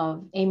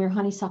of Amur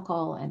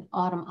honeysuckle and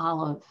autumn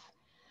olive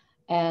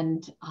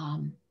and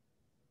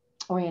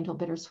oriental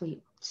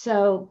bittersweet.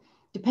 So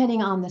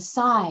depending on the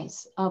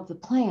size of the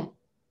plant,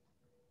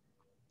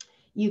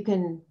 you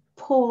can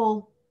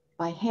pull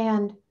by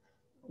hand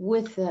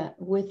with the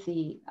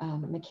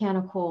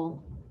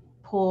mechanical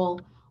pull,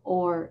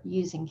 or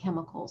using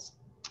chemicals.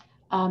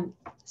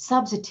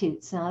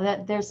 Substitutes,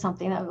 now there's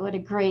something, what a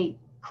great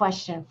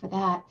question for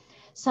that.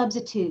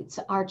 Substitutes,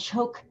 our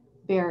choke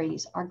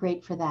berries are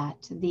great for that.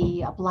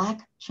 The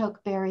black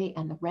chokeberry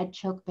and the red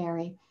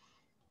chokeberry.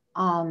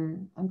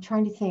 I'm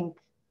trying to think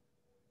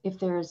if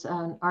there's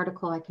an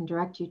article I can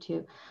direct you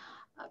to.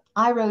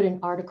 I wrote an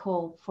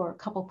article for a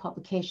couple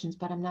publications,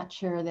 but I'm not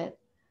sure that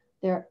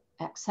they're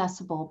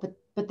accessible.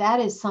 But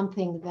that is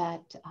something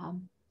that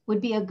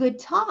would be a good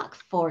talk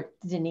for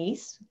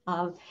Denise.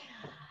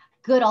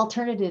 Good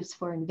alternatives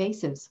for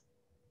invasives.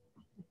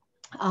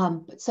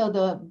 So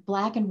the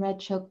black and red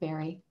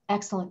chokeberry,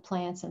 excellent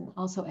plants and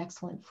also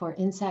excellent for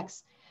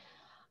insects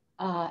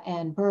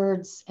and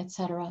birds,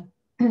 etc.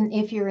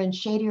 If you're in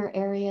shadier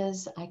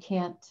areas, I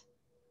can't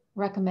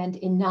recommend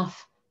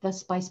enough the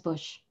spice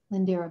bush,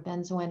 Lindera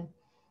benzoin.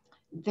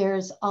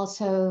 There's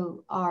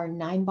also our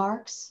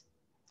 9-barks.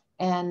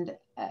 And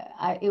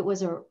it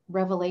was a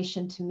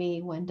revelation to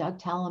me when Doug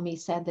Tallamy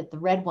said that the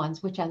red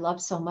ones, which I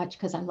love so much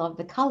because I love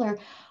the color,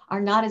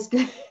 are not as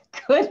good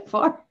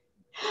for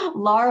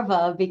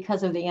larvae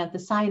because of the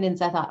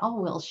anthocyanins. I thought, oh,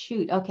 well,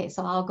 shoot. Okay,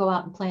 so I'll go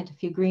out and plant a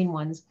few green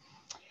ones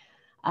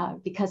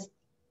because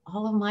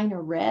all of mine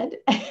are red.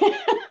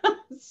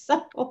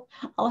 So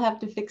I'll have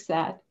to fix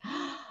that.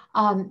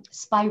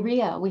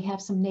 Spirea, we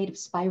have some native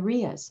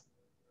spireas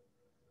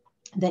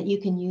that you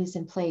can use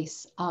in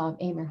place of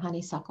Amur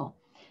honeysuckle.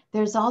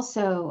 There's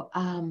also,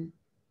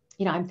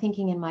 you know, I'm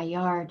thinking in my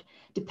yard,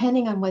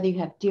 depending on whether you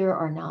have deer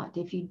or not.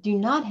 If you do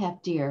not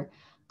have deer,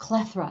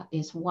 clethra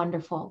is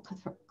wonderful.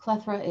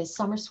 Clethra is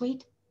summer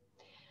sweet.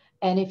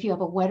 And if you have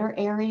a wetter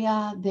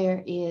area,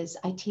 there is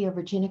Itea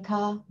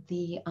virginica,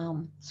 the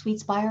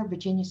sweetspire,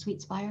 Virginia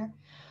sweetspire.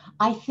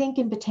 I think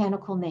in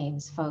botanical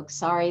names, folks.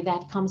 Sorry,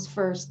 that comes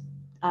first.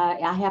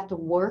 I have to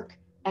work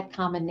at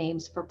common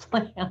names for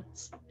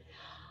plants.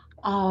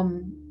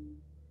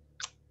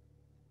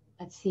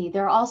 Let's see,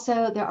 there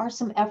are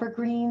some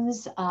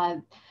evergreens.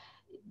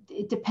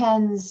 It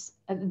depends.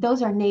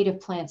 Those are native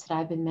plants that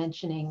I've been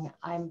mentioning.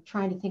 I'm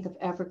trying to think of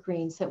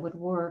evergreens that would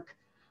work.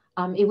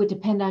 It would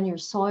depend on your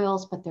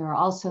soils, but there are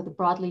also the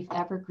broadleaf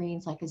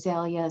evergreens like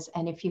azaleas.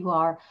 And if you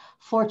are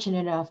fortunate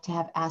enough to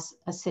have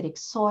acidic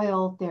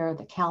soil, there are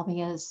the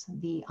kalmias,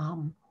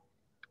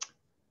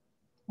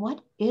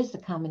 what is the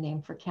common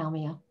name for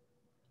kalmia?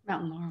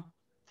 Mountain laurel.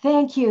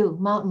 Thank you,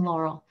 mountain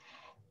laurel.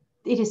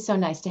 It is so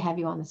nice to have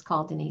you on this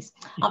call, Denise.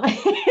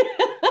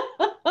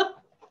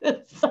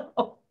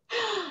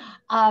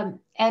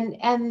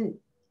 And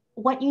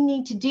what you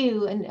need to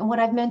do, and what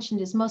I've mentioned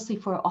is mostly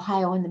for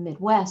Ohio and the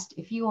Midwest.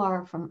 If you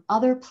are from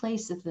other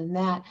places than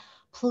that,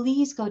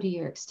 please go to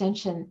your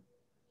extension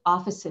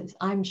offices.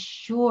 I'm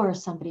sure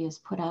somebody has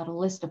put out a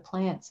list of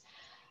plants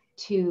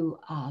to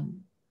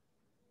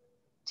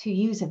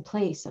use in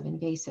place of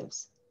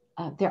invasives.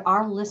 There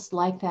are lists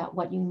like that.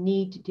 What you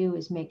need to do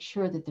is make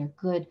sure that they're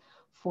good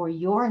for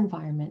your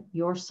environment,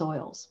 your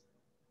soils.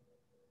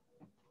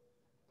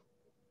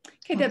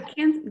 Okay, Deb,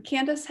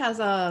 Candace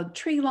has a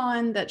tree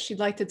lawn that she'd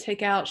like to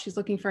take out. She's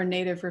looking for a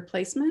native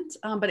replacement,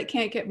 but it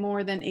can't get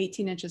more than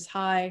 18 inches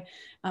high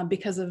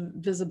because of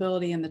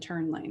visibility in the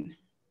turn lane.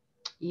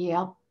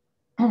 Yep,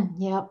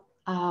 yep.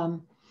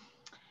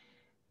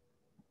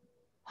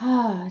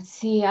 Let's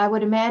see, I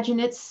would imagine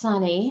it's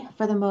sunny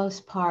for the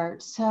most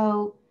part.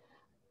 So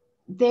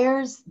there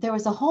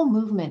was a whole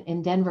movement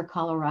in Denver,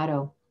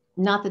 Colorado.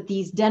 Not that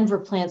these Denver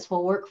plants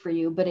will work for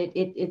you, but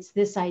it's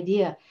this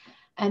idea.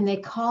 And they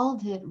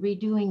called it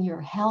redoing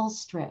your hell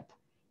strip.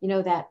 You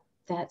know, that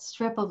that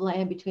strip of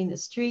land between the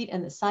street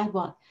and the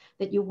sidewalk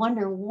that you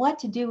wonder what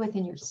to do with,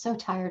 and you're so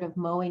tired of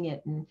mowing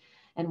it and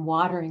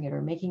watering it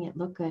or making it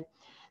look good.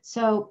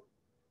 So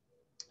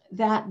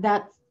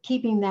that's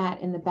keeping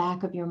that in the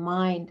back of your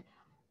mind.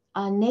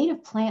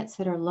 Native plants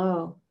that are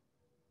low.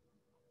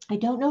 I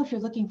don't know if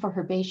you're looking for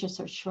herbaceous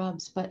or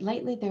shrubs, but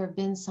lately there have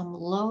been some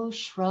low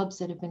shrubs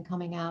that have been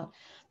coming out.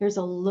 There's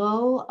a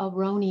low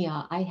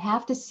aronia. I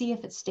have to see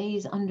if it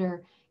stays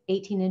under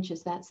 18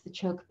 inches. That's the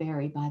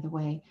chokeberry, by the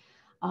way.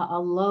 A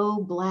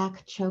low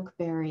black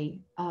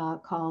chokeberry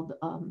called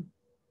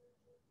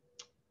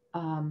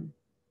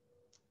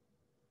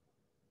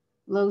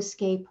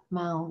low-scape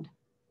mound.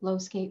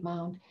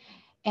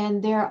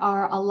 And there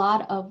are a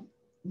lot of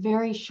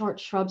very short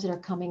shrubs that are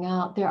coming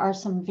out. There are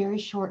some very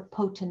short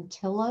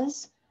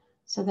potentillas.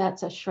 So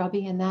that's a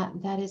shrubby, and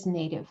that is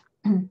native.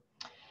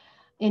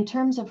 In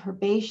terms of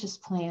herbaceous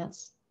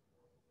plants,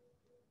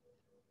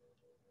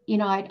 you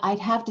know, I'd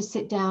have to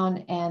sit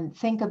down and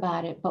think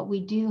about it, but we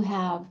do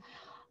have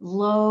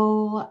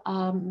low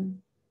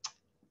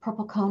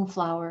purple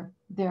coneflower.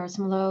 There are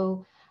some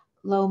low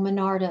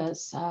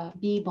monardas,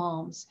 bee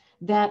balms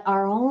that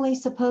are only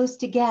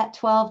supposed to get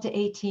 12 to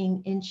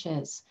 18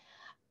 inches.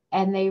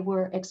 And they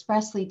were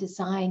expressly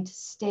designed to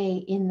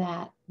stay in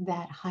that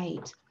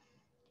height.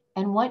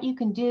 And what you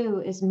can do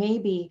is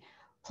maybe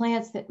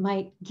plants that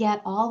might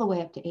get all the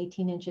way up to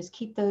 18 inches,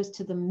 keep those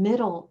to the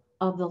middle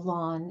of the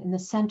lawn, in the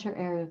center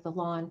area of the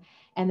lawn,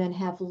 and then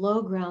have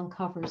low ground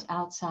covers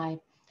outside.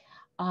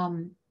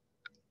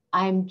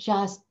 I'm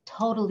just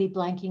totally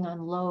blanking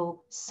on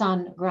low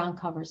sun ground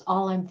covers.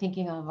 All I'm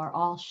thinking of are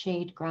all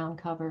shade ground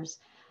covers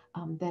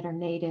that are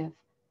native.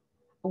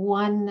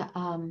 One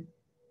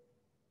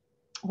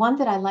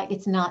that I like,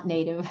 it's not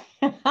native,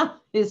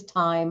 is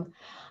thyme.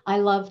 I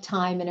love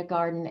thyme in a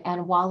garden.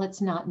 And while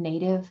it's not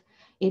native,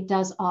 it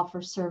does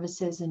offer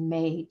services in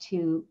May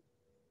to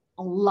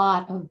a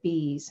lot of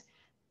bees.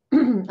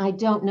 I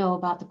don't know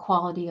about the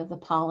quality of the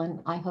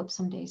pollen. I hope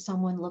someday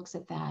someone looks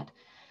at that.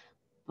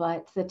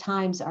 But the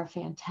thymes are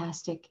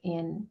fantastic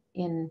in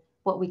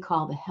what we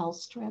call the hell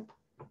strip.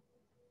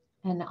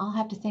 And I'll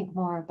have to think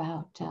more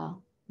about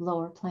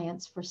lower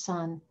plants for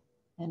sun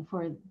and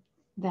for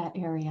that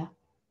area.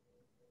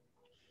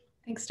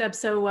 Thanks, Deb.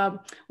 So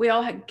we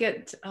all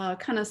get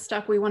kind of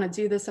stuck. We want to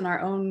do this in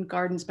our own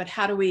gardens, but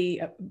how do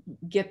we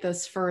get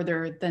this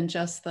further than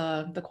just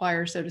the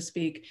choir, so to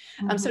speak?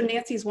 Mm-hmm. So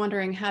Nancy's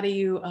wondering, how do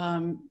you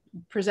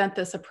present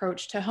this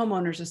approach to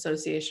homeowners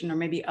association or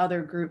maybe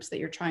other groups that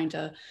you're trying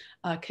to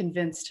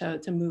convince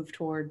to move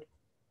toward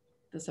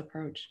this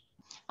approach?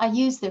 I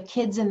use their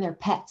kids and their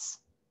pets.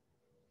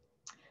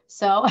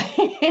 So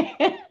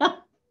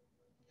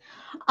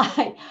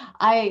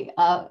I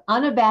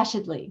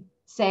unabashedly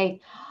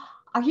say,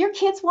 are your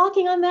kids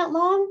walking on that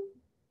lawn?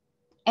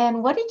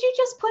 And what did you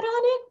just put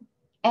on it?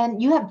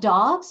 And you have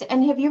dogs?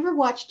 And have you ever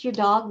watched your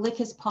dog lick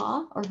his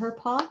paw or her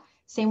paw?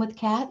 Same with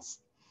cats.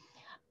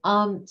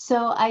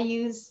 So I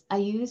use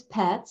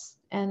pets.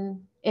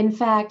 And in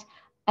fact,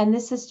 and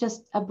this is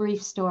just a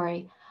brief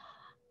story,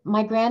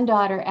 my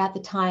granddaughter at the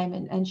time,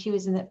 and she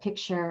was in that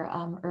picture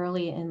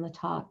early in the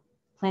talk,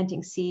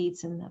 planting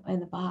seeds in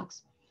the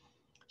box.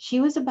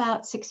 She was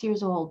about 6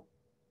 years old.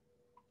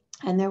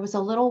 And there was a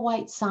little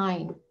white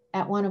sign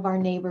at one of our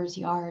neighbors'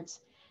 yards,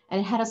 and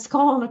it had a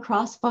skull and a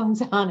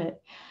crossbones on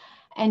it.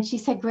 And she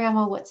said,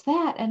 Grandma, what's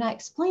that? And I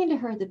explained to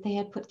her that they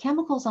had put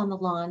chemicals on the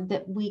lawn,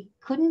 that we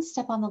couldn't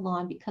step on the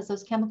lawn because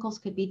those chemicals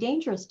could be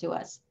dangerous to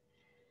us.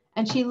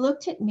 And she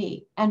looked at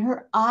me and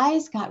her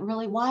eyes got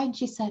really wide. And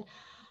she said,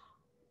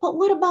 but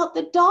what about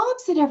the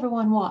dogs that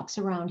everyone walks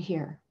around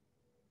here?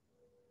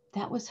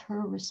 That was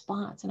her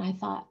response. And I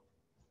thought,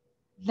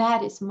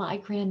 that is my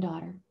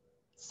granddaughter.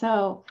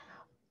 So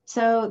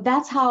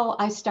that's how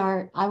I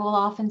start. I will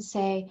often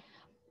say,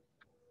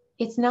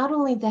 it's not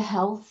only the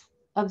health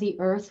of the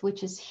earth,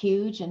 which is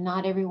huge and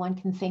not everyone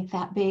can think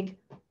that big,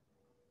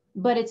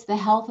 but it's the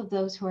health of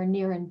those who are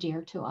near and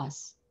dear to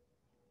us.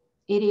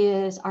 It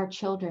is our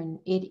children.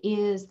 It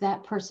is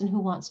that person who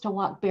wants to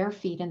walk bare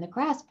feet in the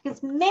grass,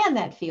 because man,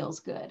 that feels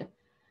good.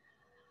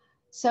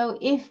 So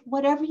if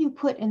whatever you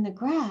put in the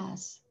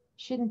grass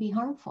shouldn't be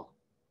harmful.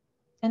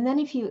 And then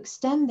if you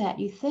extend that,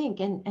 you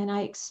think, and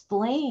I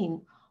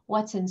explain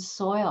what's in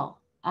soil.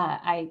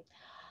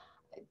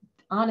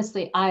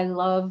 Honestly, I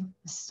love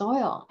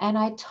soil, and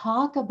I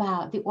talk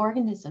about the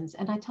organisms,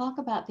 and I talk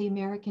about the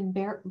American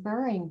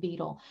burying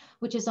beetle,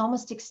 which is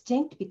almost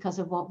extinct because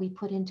of what we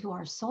put into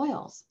our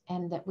soils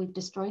and that we've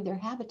destroyed their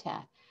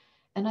habitat.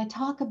 And I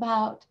talk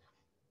about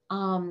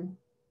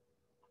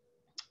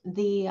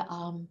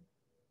the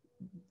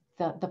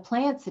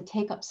plants that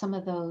take up some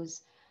of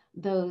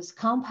those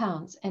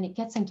compounds, and it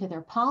gets into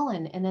their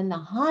pollen, and then the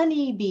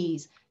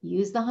honeybees,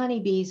 use the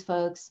honeybees,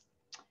 folks.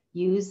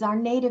 Use our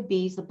native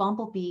bees, the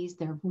bumblebees.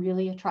 They're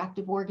really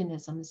attractive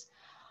organisms.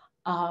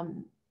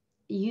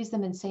 Use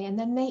them and say, and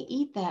then they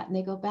eat that and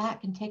they go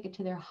back and take it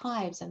to their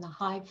hives, and the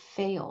hive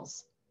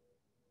fails,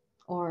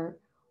 or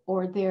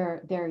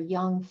their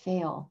young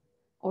fail,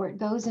 or it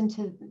goes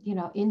into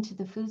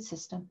the food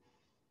system.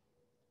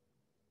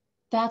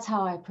 That's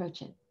how I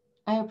approach it.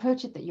 I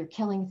approach it that you're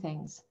killing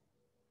things.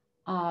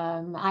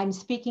 I'm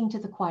speaking to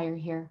the choir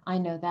here. I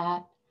know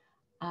that.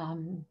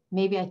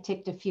 Maybe I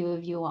ticked a few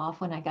of you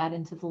off when I got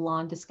into the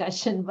lawn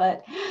discussion,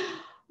 but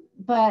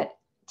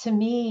to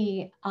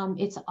me,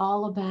 it's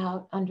all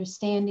about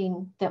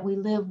understanding that we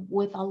live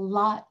with a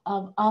lot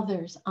of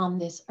others on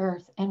this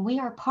earth, and we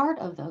are part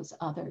of those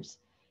others,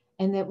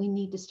 and that we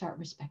need to start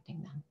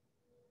respecting them.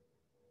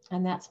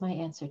 And that's my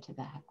answer to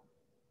that.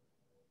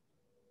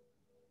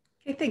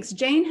 Okay, thanks.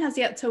 Jane has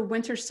yet to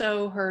winter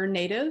sow her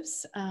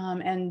natives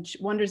and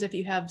wonders if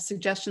you have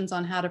suggestions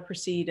on how to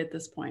proceed at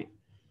this point.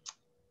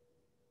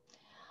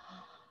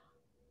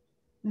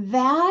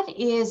 That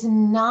is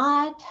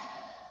not,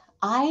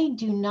 I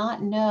do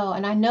not know.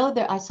 And I know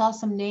that I saw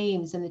some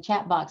names in the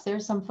chat box.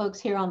 There's some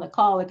folks here on the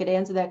call that could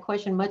answer that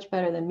question much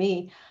better than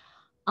me.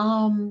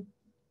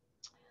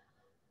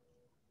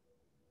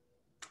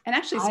 And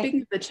actually,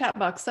 speaking of the chat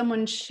box,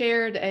 someone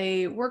shared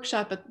a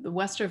workshop at the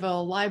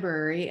Westerville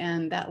Library,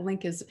 and that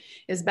link is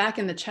back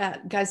in the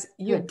chat. Guys,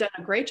 you've done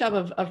a great job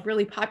of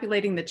really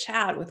populating the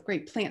chat with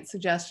great plant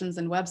suggestions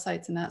and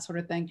websites and that sort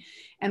of thing.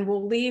 And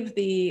we'll leave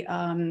the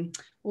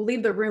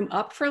room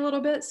up for a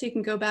little bit so you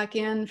can go back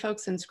in,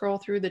 folks, and scroll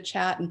through the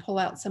chat and pull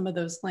out some of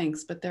those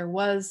links. But there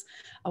was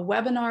a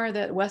webinar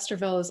that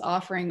Westerville is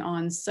offering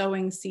on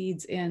sowing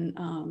seeds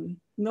in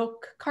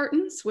milk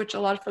cartons, which a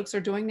lot of folks are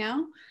doing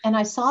now. And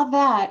I saw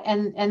that,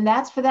 and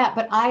that's for that,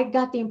 but I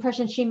got the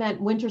impression she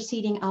meant winter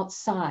seeding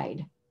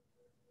outside.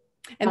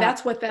 And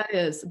that's what that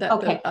is. That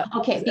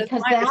okay,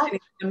 because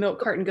the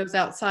milk carton goes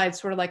outside,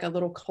 sort of like a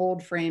little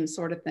cold frame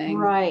sort of thing.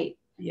 Right.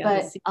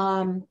 Yeah,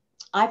 but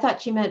I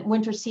thought she meant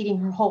winter seeding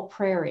her whole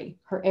prairie,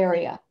 her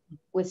area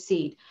with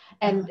seed.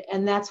 And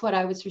that's what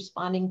I was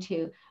responding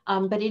to.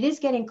 But it is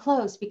getting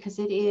close because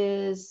it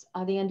is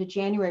the end of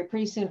January.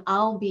 Pretty soon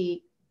I'll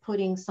be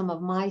putting some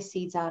of my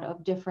seeds out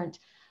of different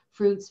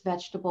fruits,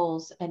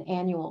 vegetables, and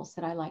annuals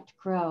that I like to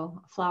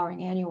grow,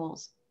 flowering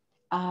annuals.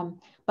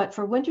 But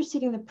for winter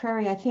seeding the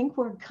prairie, I think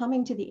we're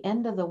coming to the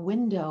end of the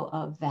window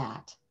of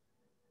that.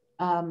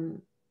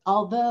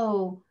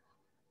 Although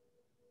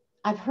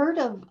I've heard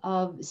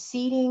of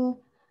seeding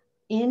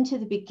into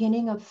the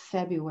beginning of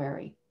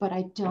February, but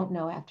I don't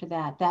know after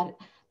that.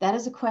 That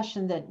is a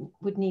question that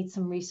would need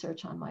some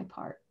research on my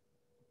part.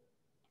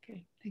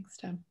 Okay, thanks,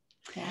 Deb.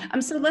 Yeah.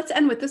 So let's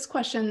end with this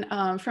question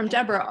from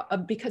Deborah,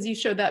 because you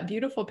showed that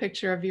beautiful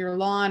picture of your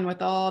lawn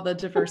with all the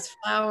diverse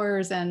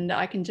flowers, and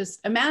I can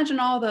just imagine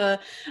all the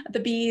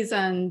bees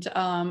and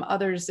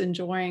others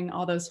enjoying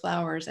all those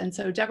flowers. And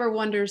so Deborah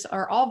wonders,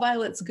 are all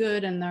violets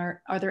good, and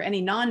are there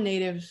any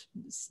non-natives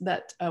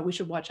that we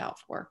should watch out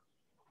for?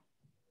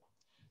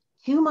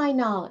 To my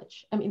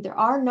knowledge, I mean, there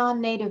are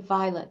non-native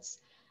violets.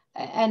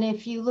 And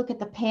if you look at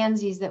the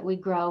pansies that we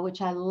grow,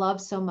 which I love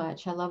so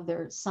much, I love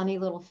their sunny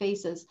little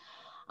faces.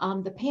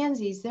 The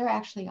pansies, they're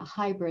actually a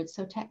hybrid.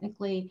 So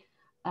technically,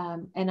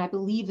 and I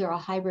believe they're a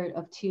hybrid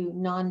of two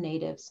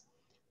non-natives.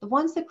 The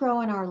ones that grow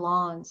in our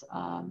lawns,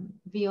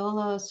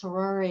 Viola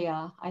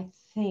sororia, I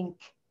think,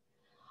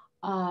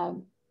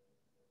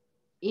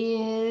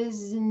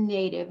 is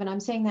native. And I'm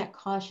saying that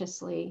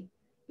cautiously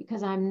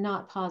because I'm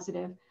not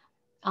positive.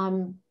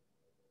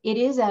 It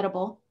is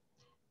edible.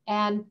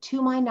 And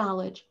to my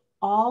knowledge,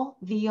 all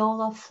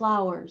viola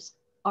flowers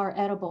are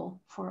edible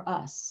for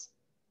us.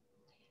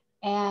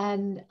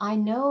 And I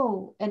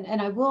know,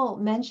 and I will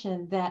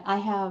mention that I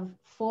have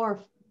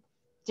 4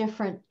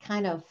 different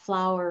kind of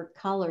flower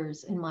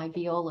colors in my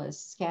violas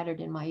scattered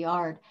in my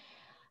yard.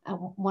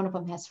 One of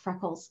them has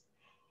freckles,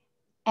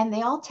 and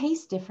they all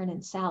taste different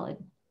in salad.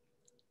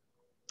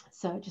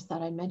 So I just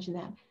thought I'd mention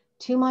that.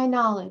 To my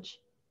knowledge,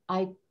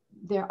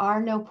 there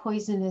are no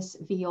poisonous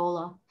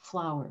viola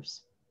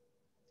flowers.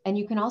 And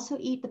you can also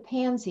eat the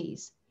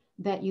pansies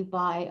that you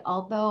buy,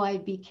 although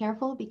I'd be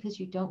careful because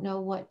you don't know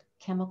what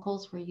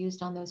chemicals were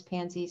used on those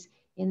pansies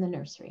in the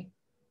nursery.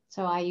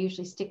 So I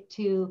usually stick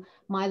to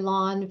my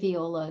lawn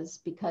violas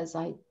because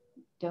I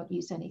don't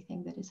use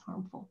anything that is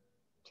harmful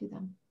to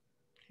them.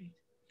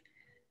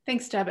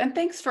 Thanks, Deb, and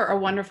thanks for a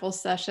wonderful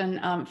session.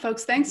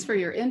 Folks, thanks for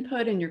your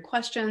input and your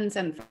questions,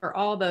 and for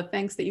all the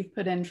thanks that you've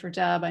put in for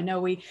Deb. I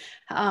know it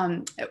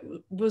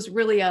was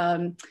really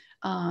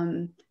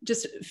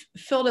just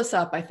filled us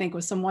up, I think,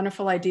 with some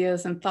wonderful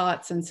ideas and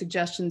thoughts and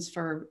suggestions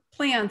for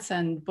plants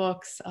and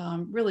books.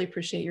 Really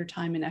appreciate your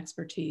time and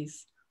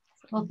expertise.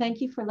 Well, thank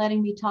you for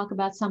letting me talk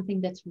about something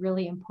that's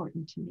really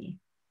important to me.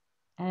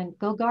 And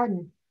go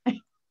garden.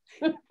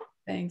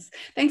 Thanks.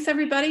 Thanks,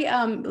 everybody.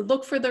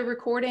 Look for the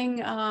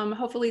recording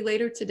hopefully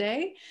later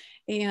today,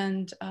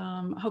 and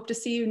hope to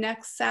see you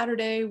next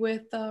Saturday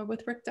with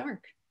Rick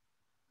Dark.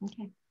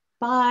 Okay.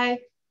 Bye.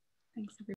 Thanks, everybody.